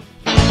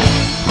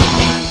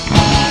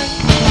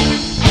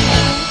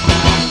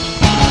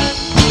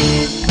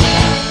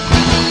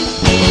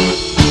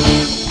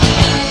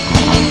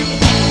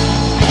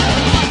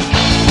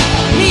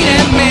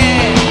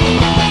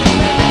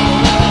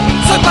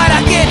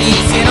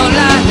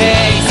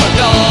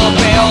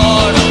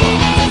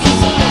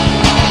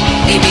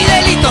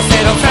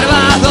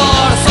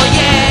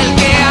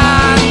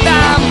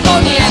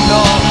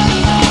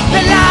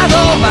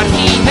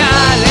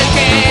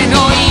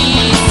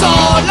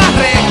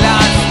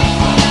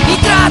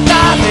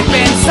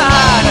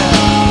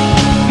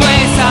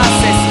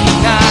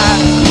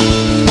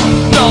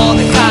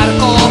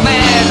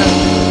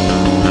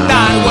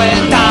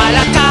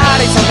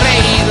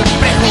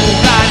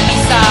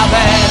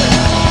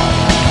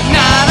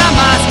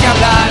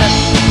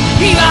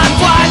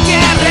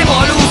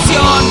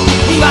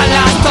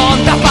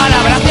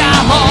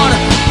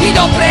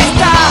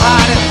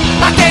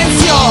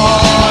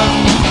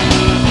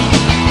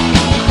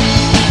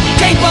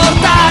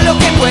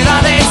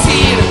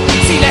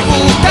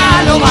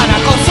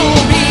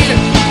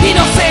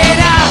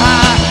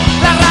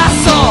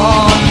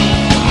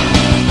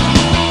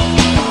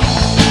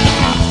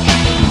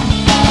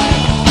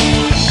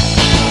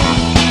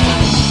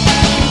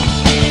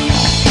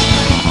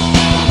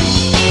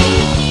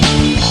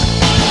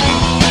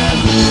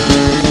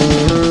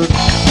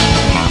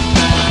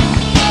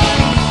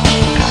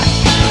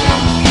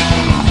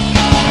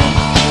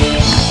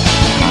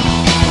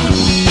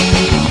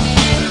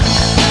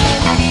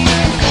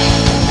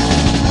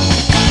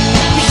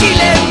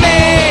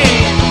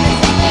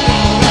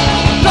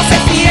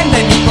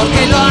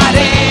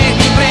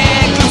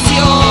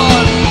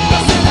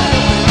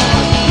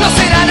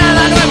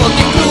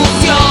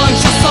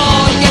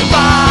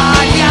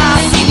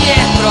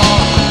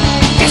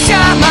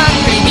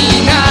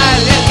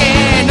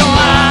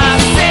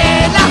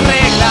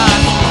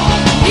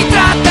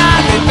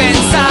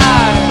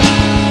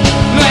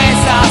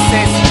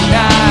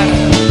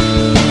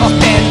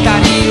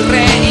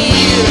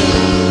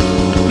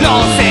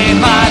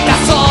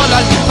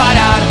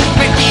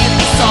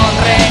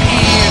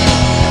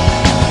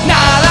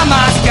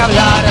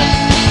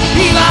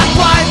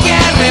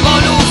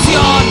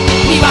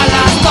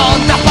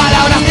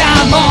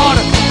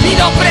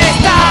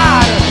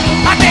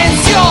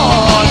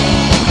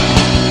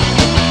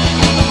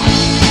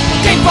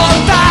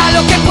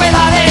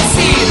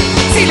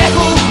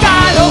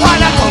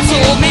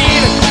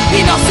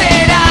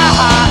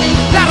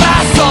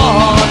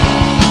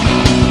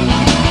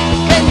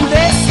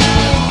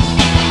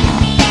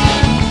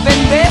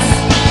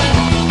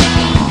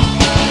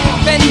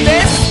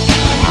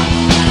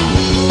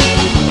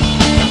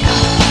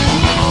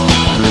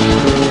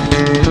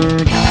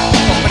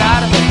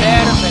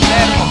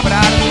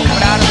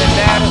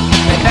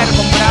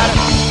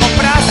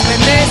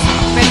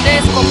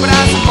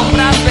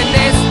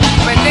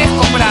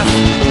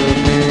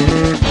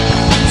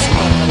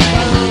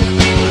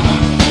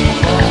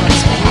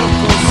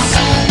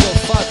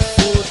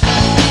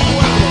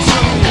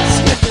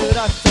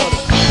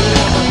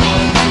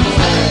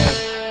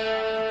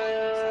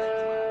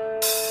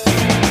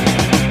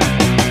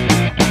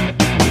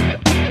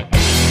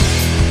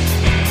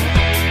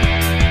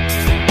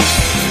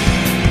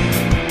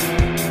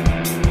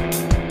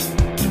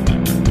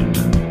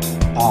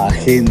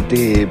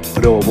 Agente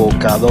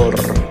provocador,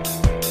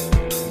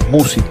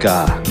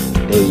 música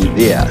e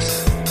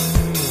ideas.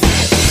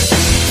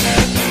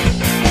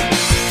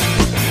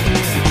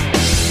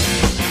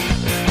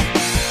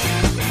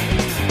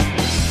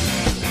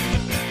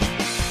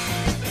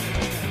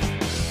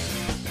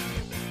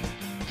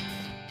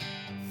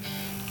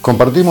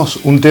 Compartimos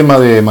un tema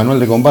de Manual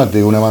de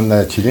Combate, una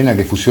banda chilena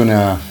que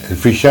fusiona el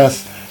free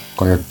jazz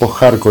con el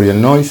post-hardcore y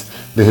el noise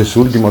desde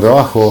su último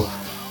trabajo,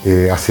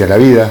 Hacia la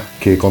Vida,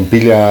 que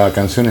compila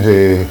canciones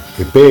de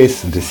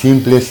EPs, de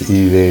simples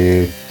y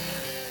de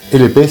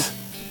LPs,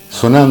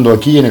 sonando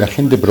aquí en el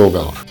Agente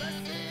Provocador.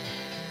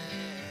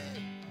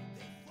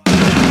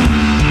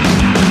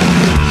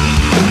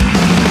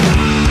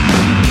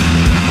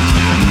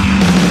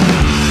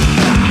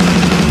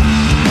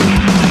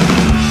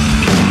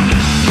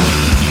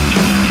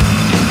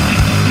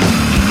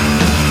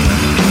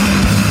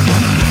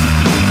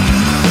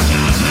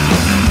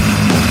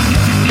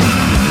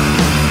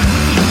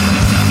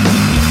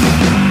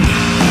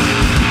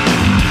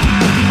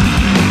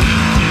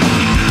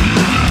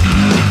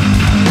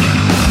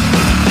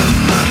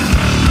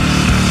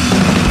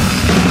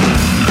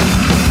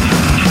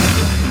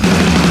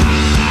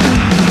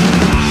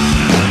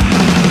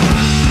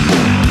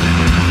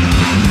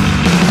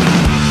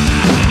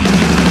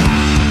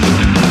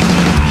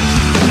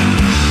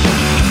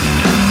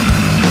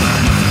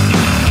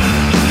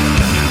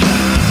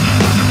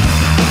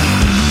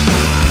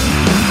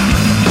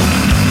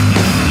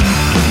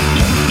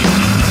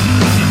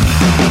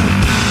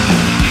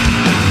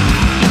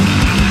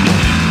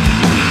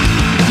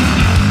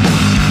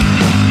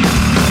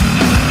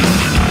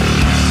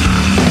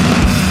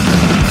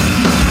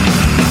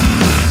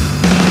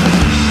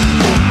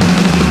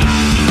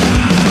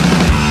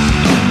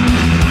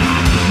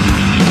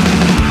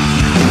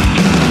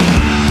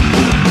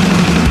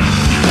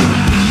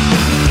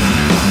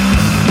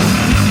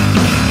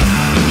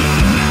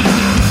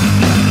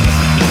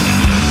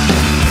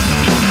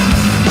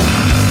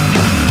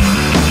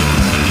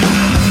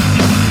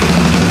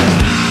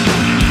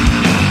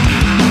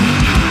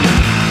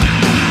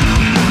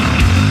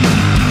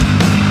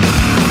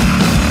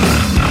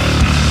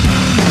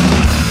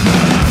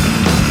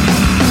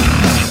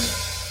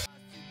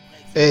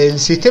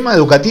 El sistema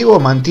educativo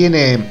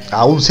mantiene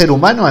a un ser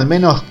humano al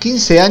menos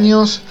 15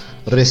 años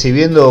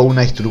recibiendo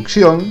una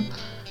instrucción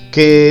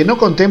que no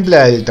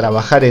contempla el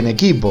trabajar en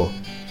equipo,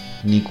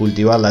 ni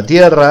cultivar la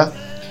tierra,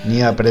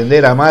 ni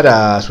aprender a amar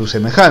a sus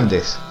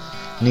semejantes,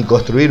 ni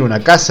construir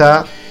una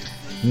casa,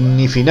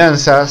 ni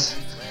finanzas,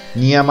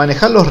 ni a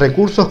manejar los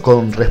recursos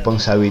con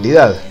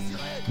responsabilidad,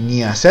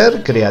 ni a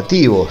ser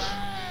creativos.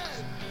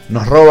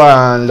 Nos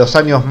roban los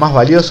años más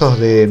valiosos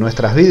de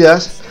nuestras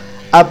vidas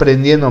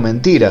aprendiendo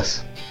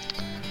mentiras.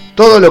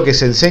 Todo lo que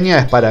se enseña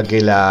es para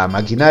que la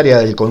maquinaria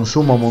del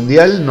consumo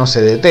mundial no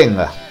se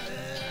detenga.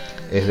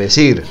 Es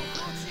decir,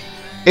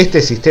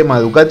 este sistema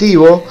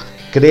educativo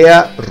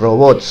crea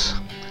robots,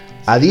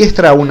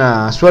 adiestra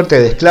una suerte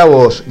de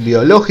esclavos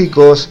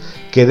biológicos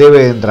que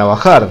deben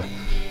trabajar,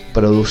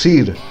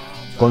 producir,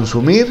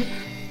 consumir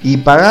y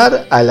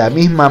pagar a la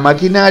misma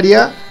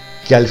maquinaria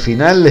que al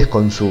final les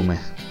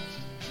consume.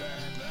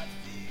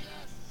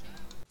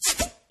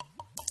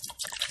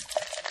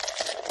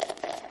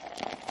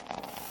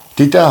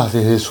 Titás,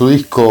 desde su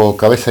disco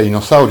Cabeza de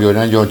Dinosaurio del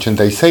año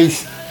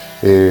 86,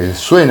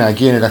 suena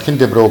aquí en El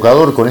Agente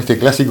Provocador con este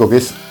clásico que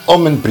es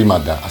Omen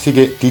Primata. Así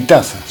que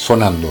Titás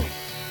sonando.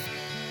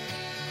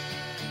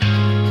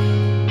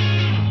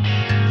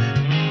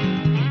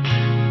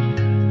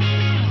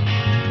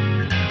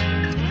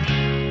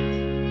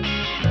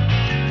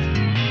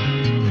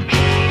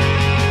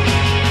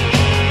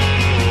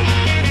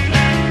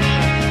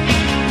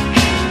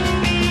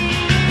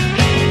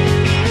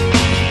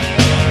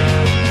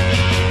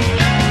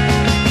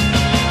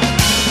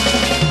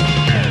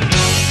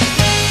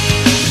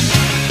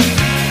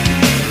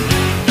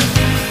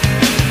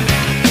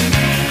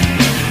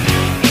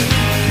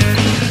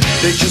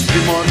 Desde os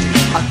primórdios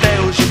até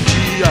hoje em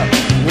dia,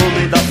 o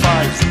homem ainda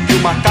faz o que o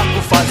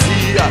macaco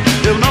fazia.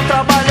 Eu não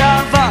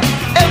trabalhava,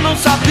 eu não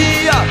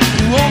sabia,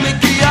 o homem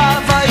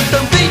criava e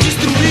também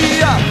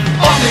destruía.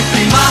 Homem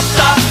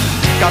primata,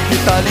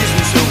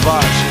 capitalismo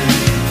selvagem.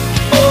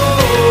 Oh,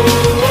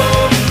 oh,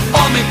 oh.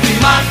 Homem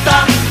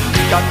primata,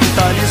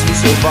 capitalismo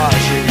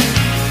selvagem.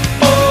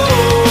 Oh,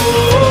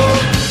 oh,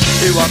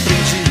 oh. Eu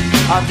aprendi,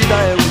 a vida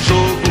é um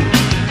jogo,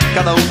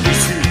 cada um por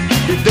si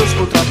e Deus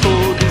contra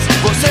todos.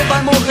 Você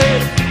vai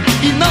morrer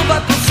e não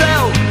vai pro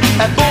céu.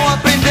 É bom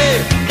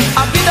aprender,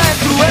 a vida é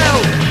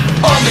cruel.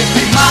 Homem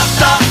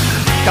primata,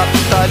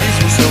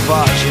 capitalismo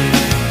selvagem.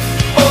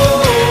 Oh,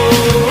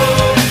 oh,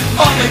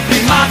 oh. Homem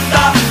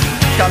primata,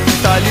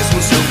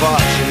 capitalismo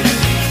selvagem.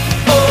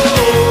 Oh,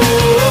 oh,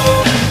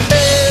 oh.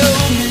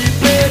 Eu me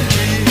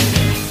perdi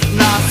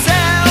na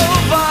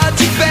selva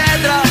de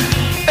pedra.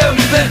 Eu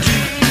me perdi,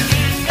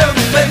 eu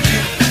me perdi.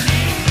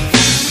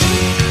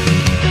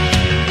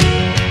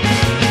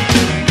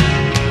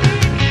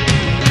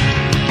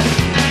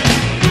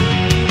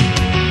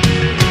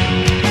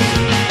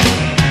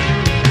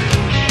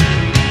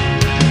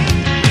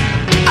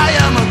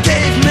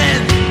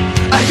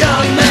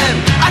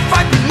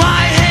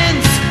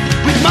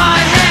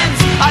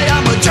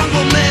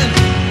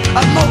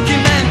 A monkey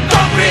man,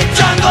 concrete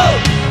jungle.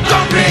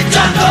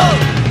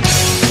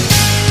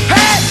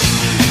 Hey!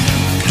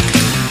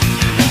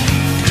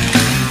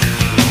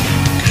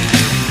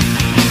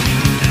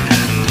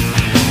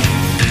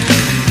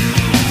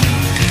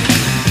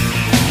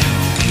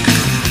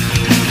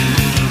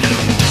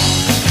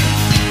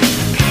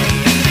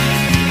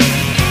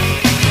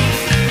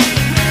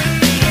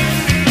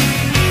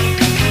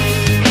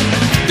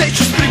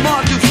 Desde os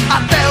primórdios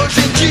até hoje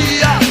em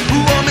dia, o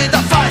homem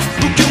ainda faz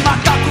o que o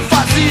macaco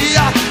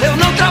fazia. Eu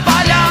não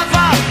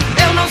trabalhava,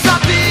 eu não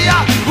sabia,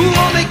 o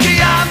homem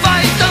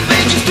criava e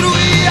também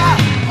destruía.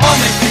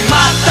 Homem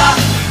primata,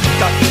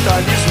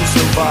 capitalismo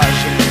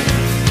selvagem.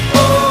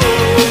 Oh,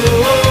 oh,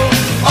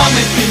 oh.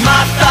 Homem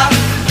primata,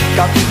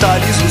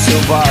 capitalismo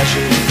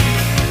selvagem.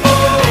 Oh,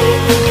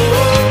 oh,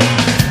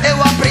 oh.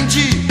 Eu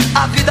aprendi,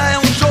 a vida é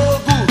um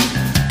jogo,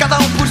 cada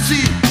um por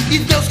si e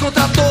Deus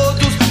contra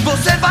todos.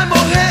 Você vai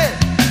morrer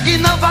e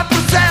não vai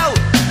pro céu.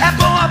 É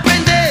bom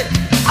aprender,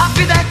 a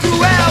vida é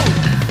cruel.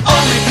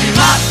 Homem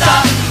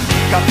primata,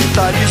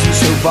 capitalismo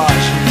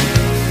selvagem.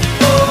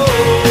 Oh,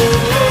 oh,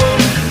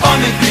 oh.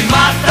 Homem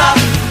primata,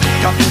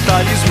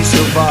 capitalismo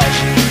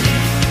selvagem.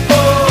 Oh,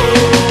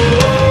 oh,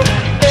 oh.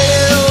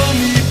 Eu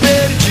me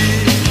perdi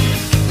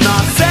na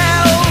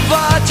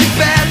selva de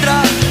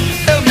pedra.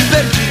 Eu me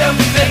perdi, eu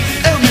me perdi,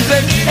 eu me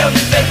perdi, eu me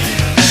perdi.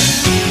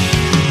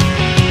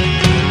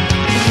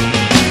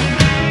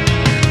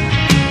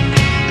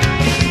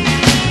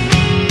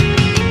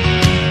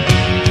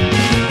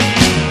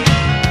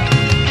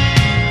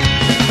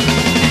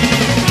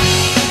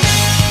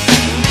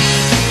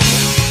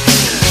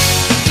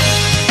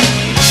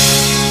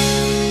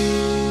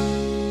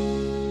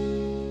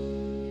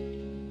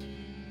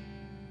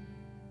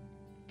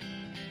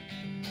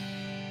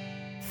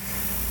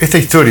 Esta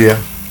historia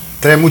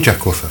trae muchas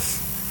cosas.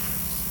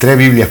 Trae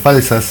Biblias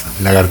falsas,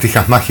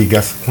 lagartijas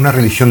mágicas, una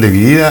religión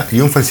dividida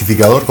y un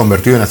falsificador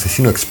convertido en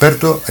asesino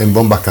experto en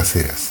bombas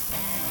caseras.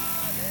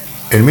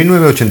 En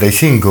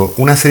 1985,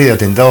 una serie de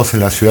atentados en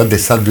la ciudad de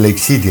Salt Lake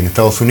City, en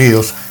Estados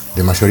Unidos,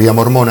 de mayoría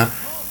mormona,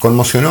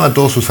 conmocionó a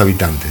todos sus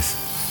habitantes.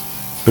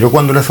 Pero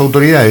cuando las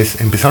autoridades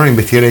empezaron a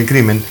investigar el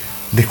crimen,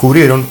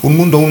 descubrieron un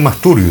mundo aún más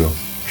turbio,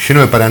 lleno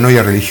de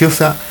paranoia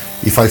religiosa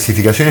y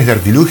falsificaciones de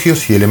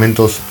artilugios y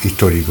elementos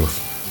históricos.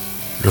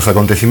 Los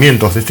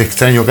acontecimientos de este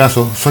extraño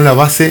caso son la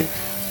base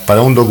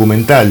para un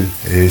documental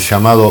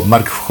llamado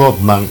Mark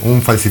Hoffman,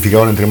 un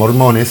falsificador entre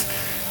mormones,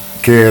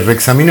 que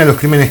reexamina los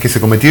crímenes que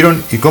se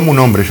cometieron y cómo un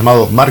hombre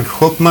llamado Mark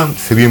Hoffman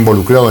se vio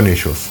involucrado en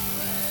ellos.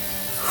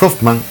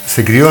 Hoffman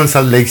se crió en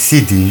Salt Lake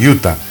City,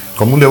 Utah,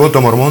 como un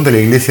devoto mormón de la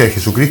Iglesia de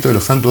Jesucristo de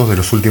los Santos de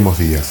los Últimos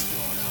Días.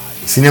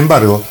 Sin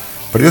embargo,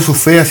 perdió su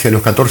fe hacia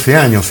los 14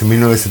 años, en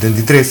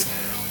 1973,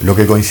 lo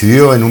que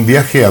coincidió en un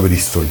viaje a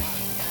Bristol.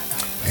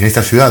 En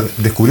esta ciudad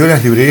descubrió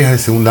las librerías de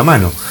segunda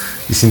mano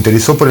y se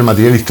interesó por el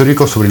material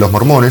histórico sobre los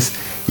mormones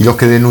y los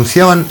que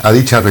denunciaban a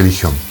dicha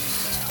religión.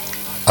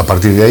 A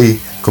partir de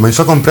ahí,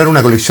 comenzó a comprar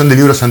una colección de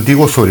libros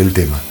antiguos sobre el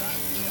tema.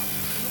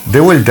 De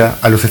vuelta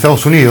a los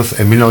Estados Unidos,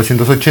 en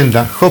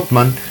 1980,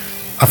 Hoffman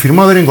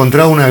afirmó haber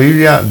encontrado una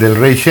Biblia del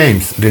rey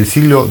James del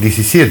siglo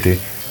XVII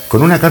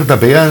con una carta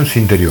pegada en su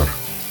interior.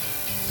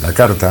 La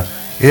carta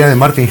era de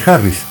Martin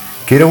Harris,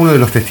 que era uno de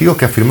los testigos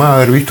que afirmaba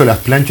haber visto las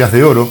planchas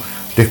de oro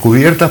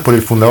descubiertas por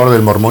el fundador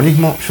del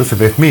mormonismo,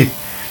 Joseph Smith,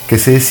 que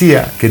se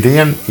decía que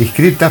tenían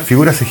inscritas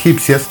figuras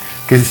egipcias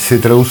que se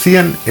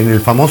traducían en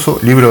el famoso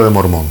Libro de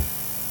Mormón.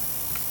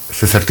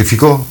 Se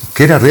certificó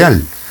que era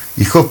real,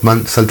 y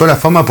Hoffman saltó a la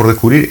fama por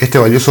descubrir este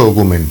valioso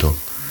documento.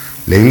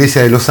 La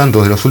Iglesia de los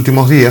Santos de los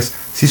Últimos Días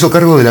se hizo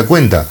cargo de la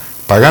cuenta,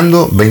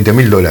 pagando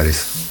 $20.000.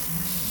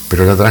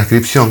 Pero la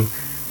transcripción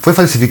fue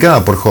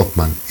falsificada por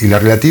Hoffman, y la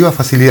relativa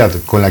facilidad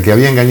con la que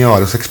había engañado a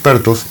los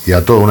expertos y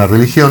a toda una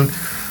religión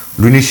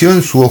lo inició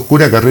en su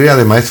oscura carrera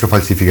de maestro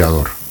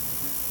falsificador.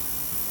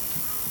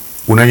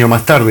 Un año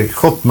más tarde,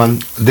 Hoffman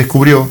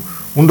descubrió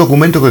un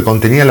documento que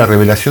contenía la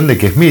revelación de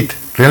que Smith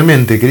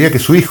realmente quería que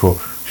su hijo,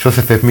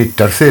 Joseph Smith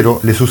III,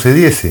 le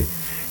sucediese,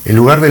 en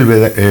lugar del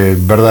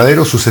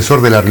verdadero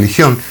sucesor de la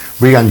religión,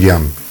 Brigham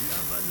Young.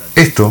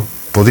 Esto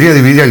podría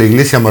dividir a la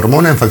iglesia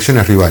mormona en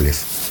facciones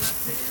rivales.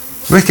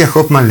 No es que a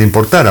Hoffman le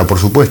importara, por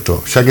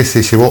supuesto, ya que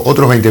se llevó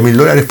otros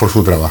 $20.000 por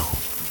su trabajo.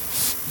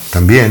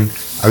 También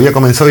había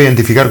comenzado a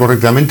identificar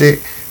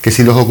correctamente que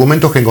si los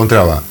documentos que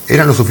encontraba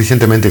eran lo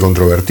suficientemente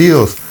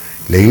controvertidos,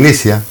 la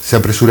iglesia se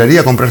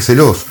apresuraría a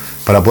comprárselos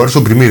para poder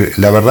suprimir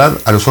la verdad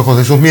a los ojos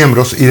de sus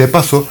miembros y de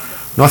paso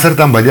no hacer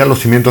tambalear los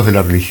cimientos de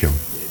la religión.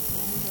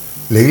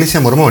 La iglesia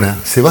mormona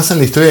se basa en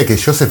la historia de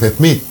que Joseph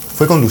Smith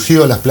fue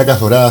conducido a las placas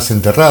doradas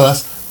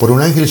enterradas por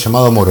un ángel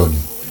llamado Moroni.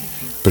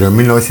 Pero en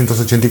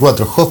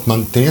 1984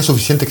 Hoffman tenía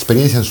suficiente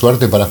experiencia en su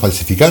arte para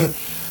falsificar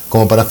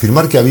como para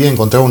afirmar que había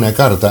encontrado una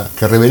carta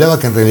que revelaba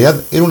que en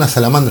realidad era una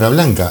salamandra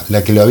blanca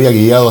la que lo había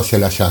guiado hacia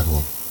el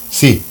hallazgo.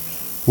 Sí,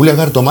 un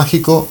lagarto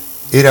mágico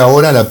era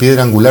ahora la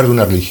piedra angular de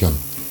una religión.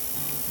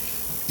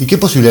 ¿Y qué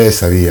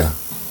posibilidades había?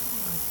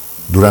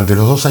 Durante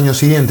los 2 años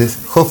siguientes,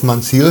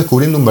 Hoffman siguió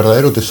descubriendo un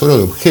verdadero tesoro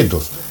de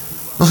objetos.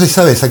 No se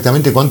sabe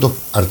exactamente cuántos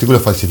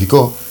artículos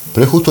falsificó,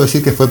 pero es justo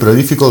decir que fue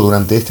prolífico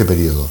durante este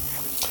periodo.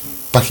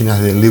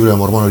 Páginas del Libro de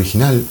Mormón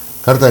original,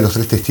 carta de los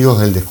 3 testigos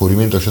del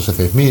descubrimiento de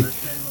Joseph Smith,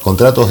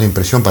 contratos de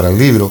impresión para el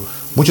libro,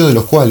 muchos de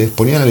los cuales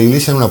ponían a la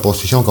iglesia en una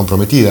posición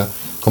comprometida,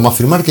 como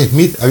afirmar que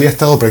Smith había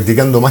estado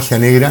practicando magia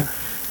negra,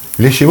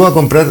 le llevó a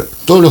comprar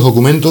todos los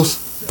documentos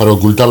para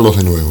ocultarlos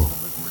de nuevo.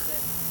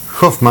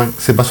 Hoffman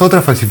se pasó a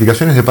otras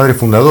falsificaciones de padres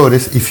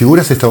fundadores y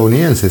figuras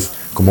estadounidenses,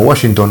 como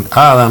Washington,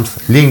 Adams,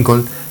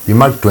 Lincoln y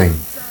Mark Twain.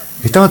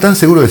 Estaba tan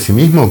seguro de sí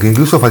mismo que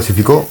incluso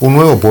falsificó un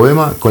nuevo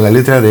poema con la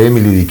letra de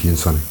Emily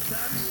Dickinson.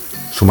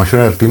 Su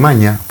mayor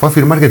artimaña fue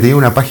afirmar que tenía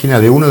una página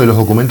de uno de los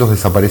documentos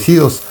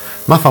desaparecidos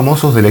más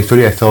famosos de la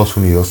historia de Estados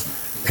Unidos,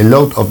 el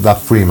Oath of the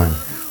Freeman,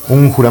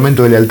 un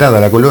juramento de lealtad a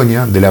la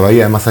colonia de la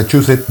bahía de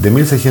Massachusetts de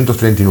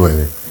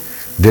 1639.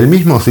 Del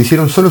mismo se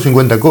hicieron solo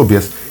 50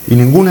 copias y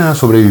ninguna ha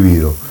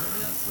sobrevivido.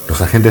 Los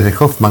agentes de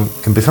Hoffman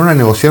empezaron a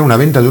negociar una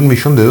venta de $1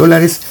 millón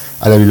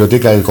a la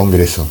Biblioteca del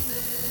Congreso.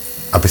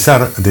 A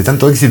pesar de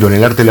tanto éxito en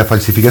el arte de la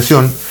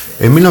falsificación,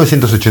 en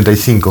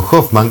 1985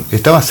 Hoffman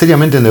estaba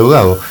seriamente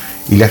endeudado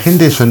y la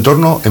gente de su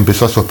entorno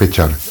empezó a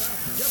sospechar.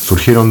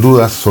 Surgieron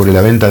dudas sobre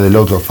la venta del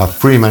Oath of the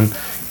Freeman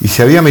y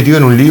se había metido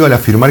en un lío al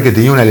afirmar que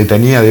tenía una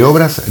letanía de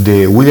obras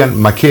de William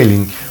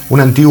McKellen, un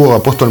antiguo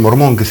apóstol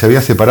mormón que se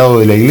había separado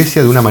de la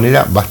iglesia de una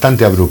manera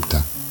bastante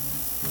abrupta.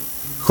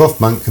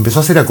 Hoffman empezó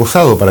a ser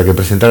acosado para que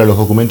presentara los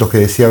documentos que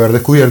decía haber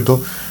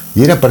descubierto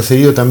y era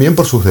perseguido también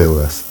por sus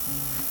deudas.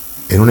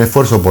 En un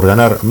esfuerzo por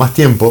ganar más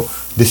tiempo,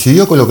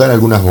 decidió colocar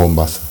algunas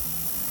bombas.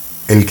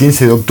 El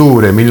 15 de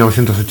octubre de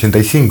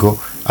 1985,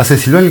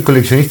 asesinó al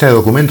coleccionista de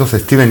documentos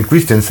Steven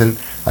Christensen,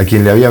 a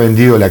quien le había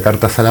vendido la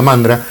carta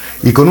Salamandra,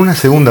 y con una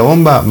segunda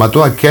bomba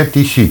mató a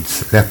Kathy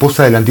Sheets, la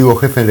esposa del antiguo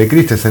jefe de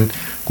Christensen,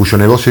 cuyo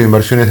negocio de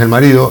inversiones del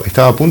marido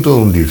estaba a punto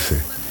de hundirse.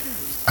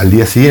 Al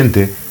día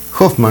siguiente,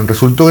 Hoffman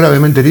resultó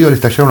gravemente herido al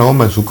estallar una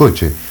bomba en su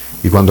coche,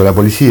 y cuando la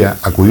policía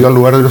acudió al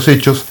lugar de los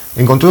hechos,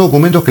 encontró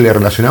documentos que le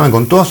relacionaban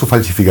con todas sus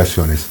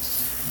falsificaciones.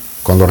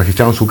 Cuando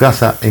registraron su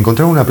casa,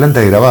 encontraron una planta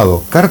de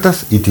grabado,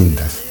 cartas y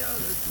tintas.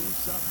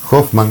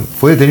 Hoffman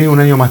fue detenido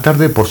un año más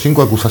tarde por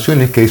 5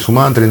 acusaciones que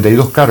sumaban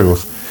 32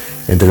 cargos,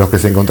 entre los que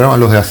se encontraban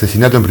los de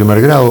asesinato en primer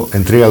grado,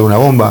 entrega de una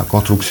bomba,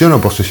 construcción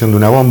o posesión de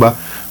una bomba,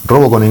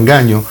 robo con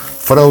engaño,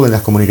 fraude en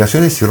las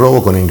comunicaciones y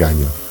robo con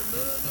engaño.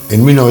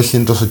 En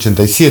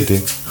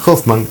 1987,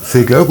 Hoffman se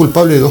declaró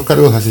culpable de 2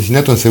 cargos de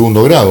asesinato en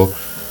segundo grado,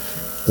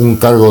 un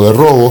cargo de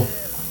robo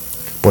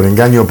por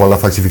engaño por la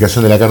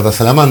falsificación de la carta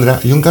Salamandra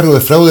y un cargo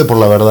de fraude por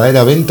la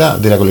verdadera venta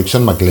de la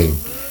colección McLean.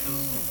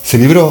 Se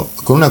libró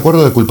con un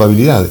acuerdo de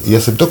culpabilidad y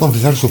aceptó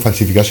confesar sus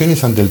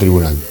falsificaciones ante el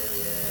tribunal.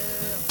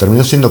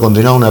 Terminó siendo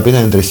condenado a una pena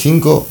de entre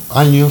 5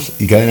 años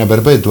y cadena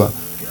perpetua,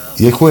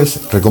 y el juez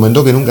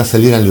recomendó que nunca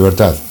saliera en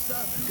libertad,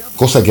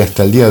 cosa que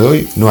hasta el día de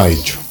hoy no ha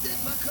hecho.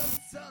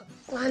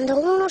 Cuando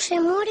uno se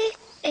muere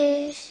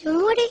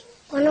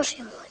o no se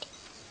muere.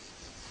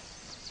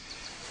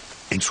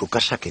 ¿En su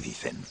casa qué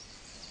dicen?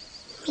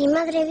 Mi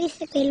madre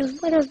dice que los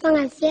buenos van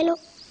al cielo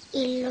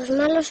y los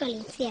malos al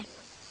infierno.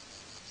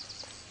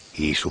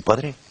 ¿Y su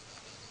padre?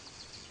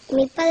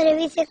 Mi padre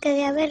dice que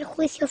de haber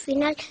juicio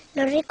final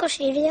los ricos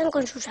se irían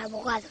con sus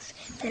abogados,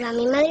 pero a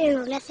mi madre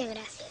no le hace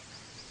gracia.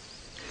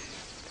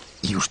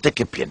 ¿Y usted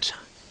qué piensa?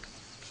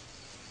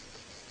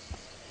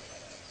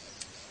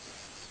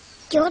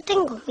 Yo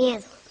tengo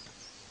miedo.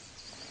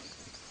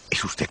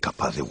 ¿Es usted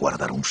capaz de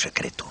guardar un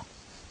secreto?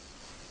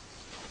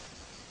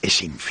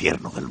 Ese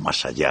infierno del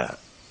más allá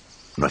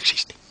no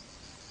existe.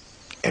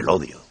 El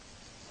odio,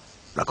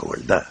 la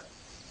crueldad,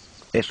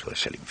 eso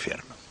es el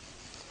infierno.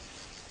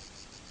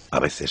 A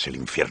veces el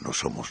infierno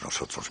somos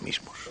nosotros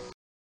mismos.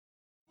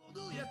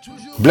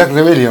 Black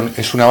Rebellion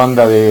es una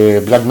banda de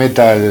black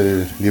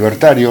metal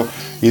libertario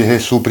y desde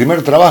su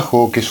primer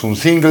trabajo, que es un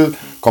single,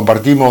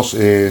 compartimos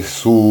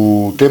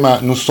su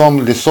tema Nous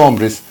sommes les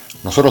ombres,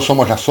 nosotros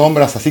somos las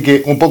sombras, así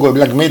que un poco de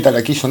black metal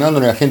aquí sonando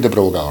en el Agente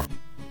Provocador.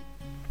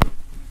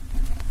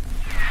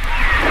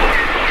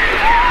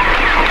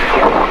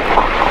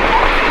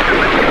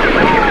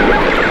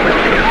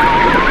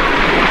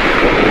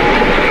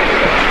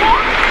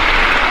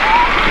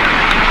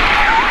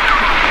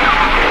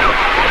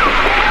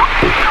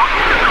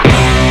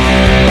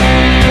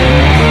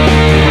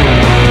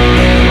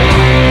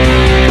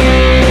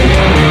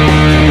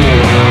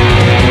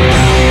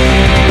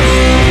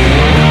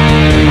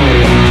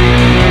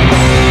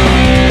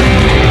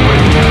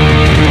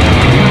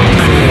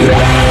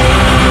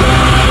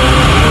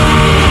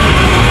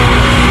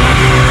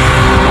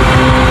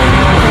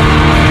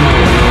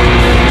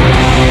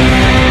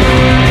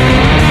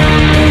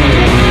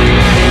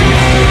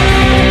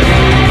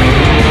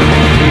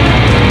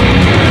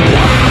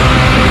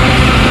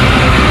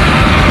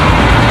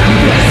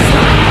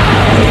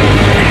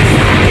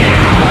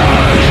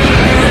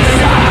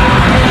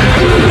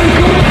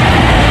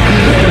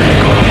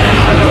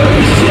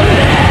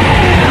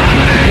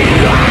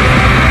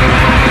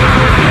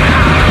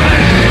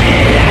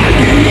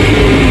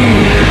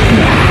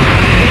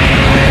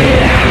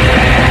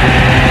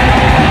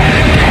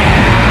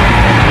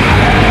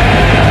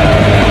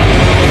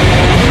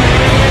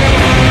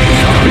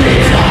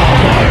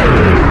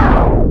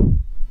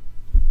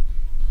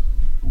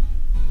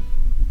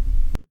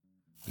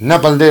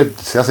 Napalm Death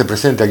se hace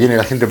presente aquí en el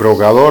Agente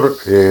Provocador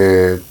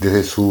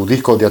desde su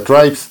disco The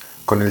Tribes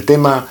con el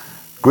tema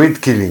Great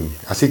Killing.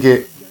 Así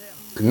que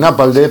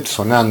Napalm Death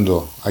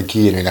sonando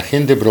aquí en el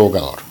Agente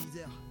Provocador.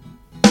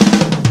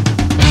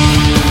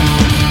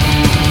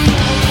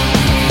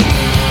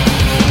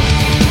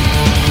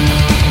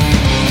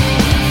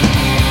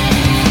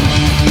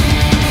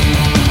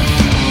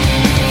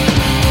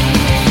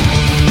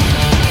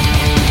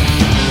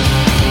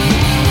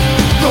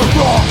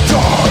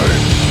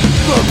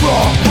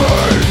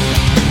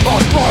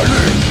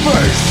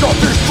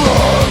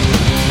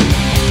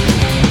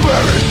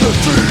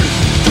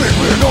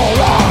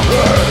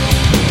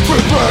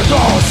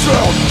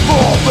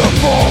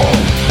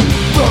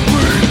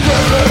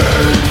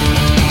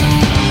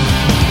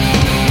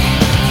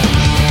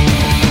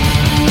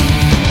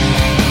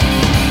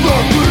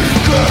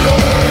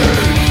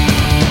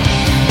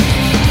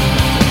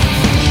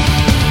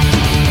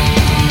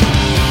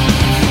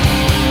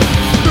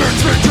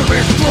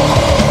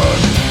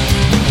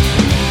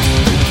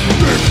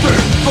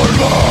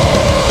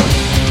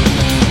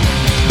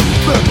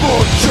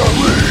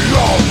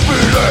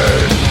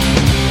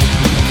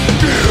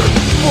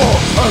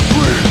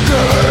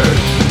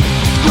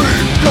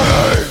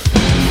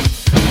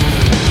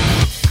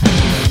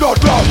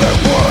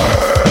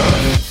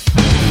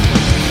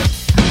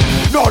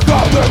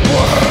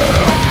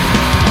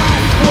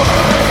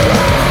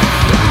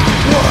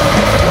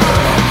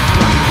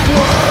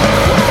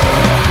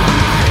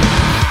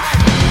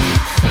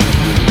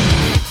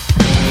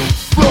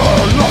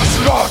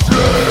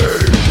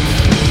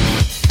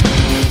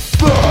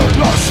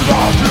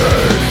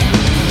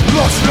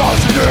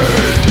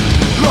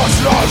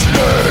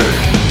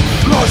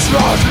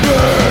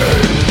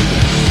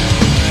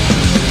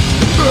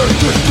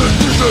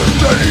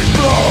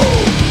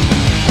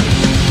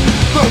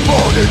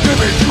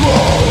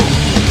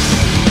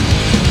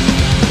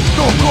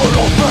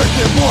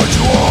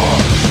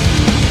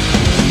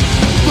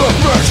 The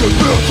passion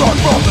built on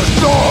from the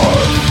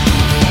start.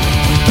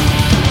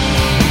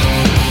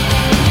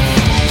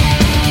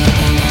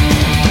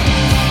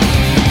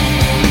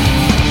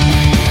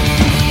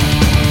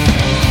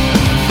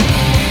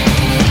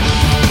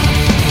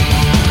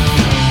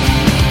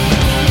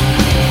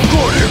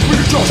 Could it be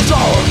just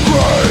sour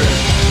grey?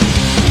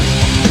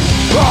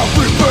 Have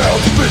we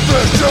failed to beat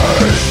this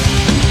chase?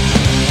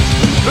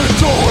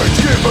 It's always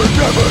give and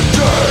never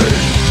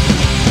take.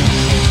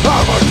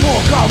 How much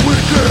more can we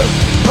give?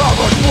 How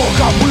much more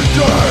can we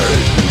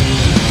take?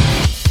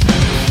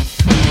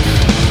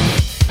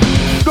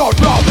 Not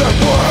now then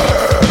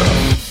where?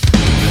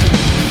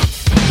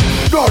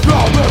 Not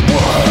now then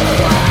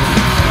where?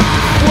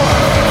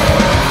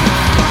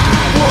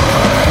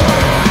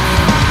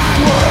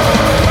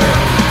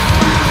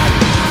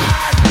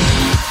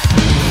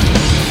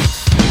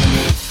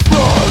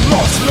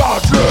 Lost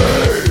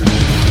country.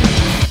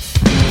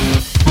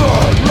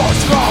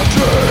 Lost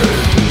country.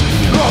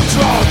 Lost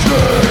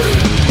country.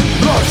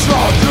 Lost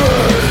country.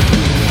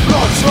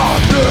 Lost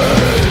country.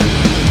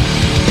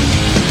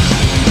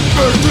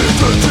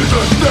 Existence is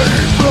a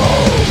steady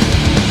flow.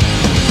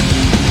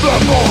 The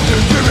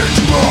golden image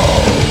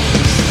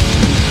grows.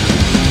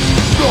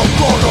 Not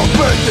gonna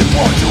make it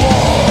what you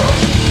are.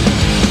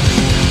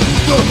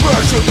 The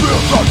passion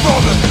built on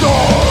from the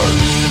start.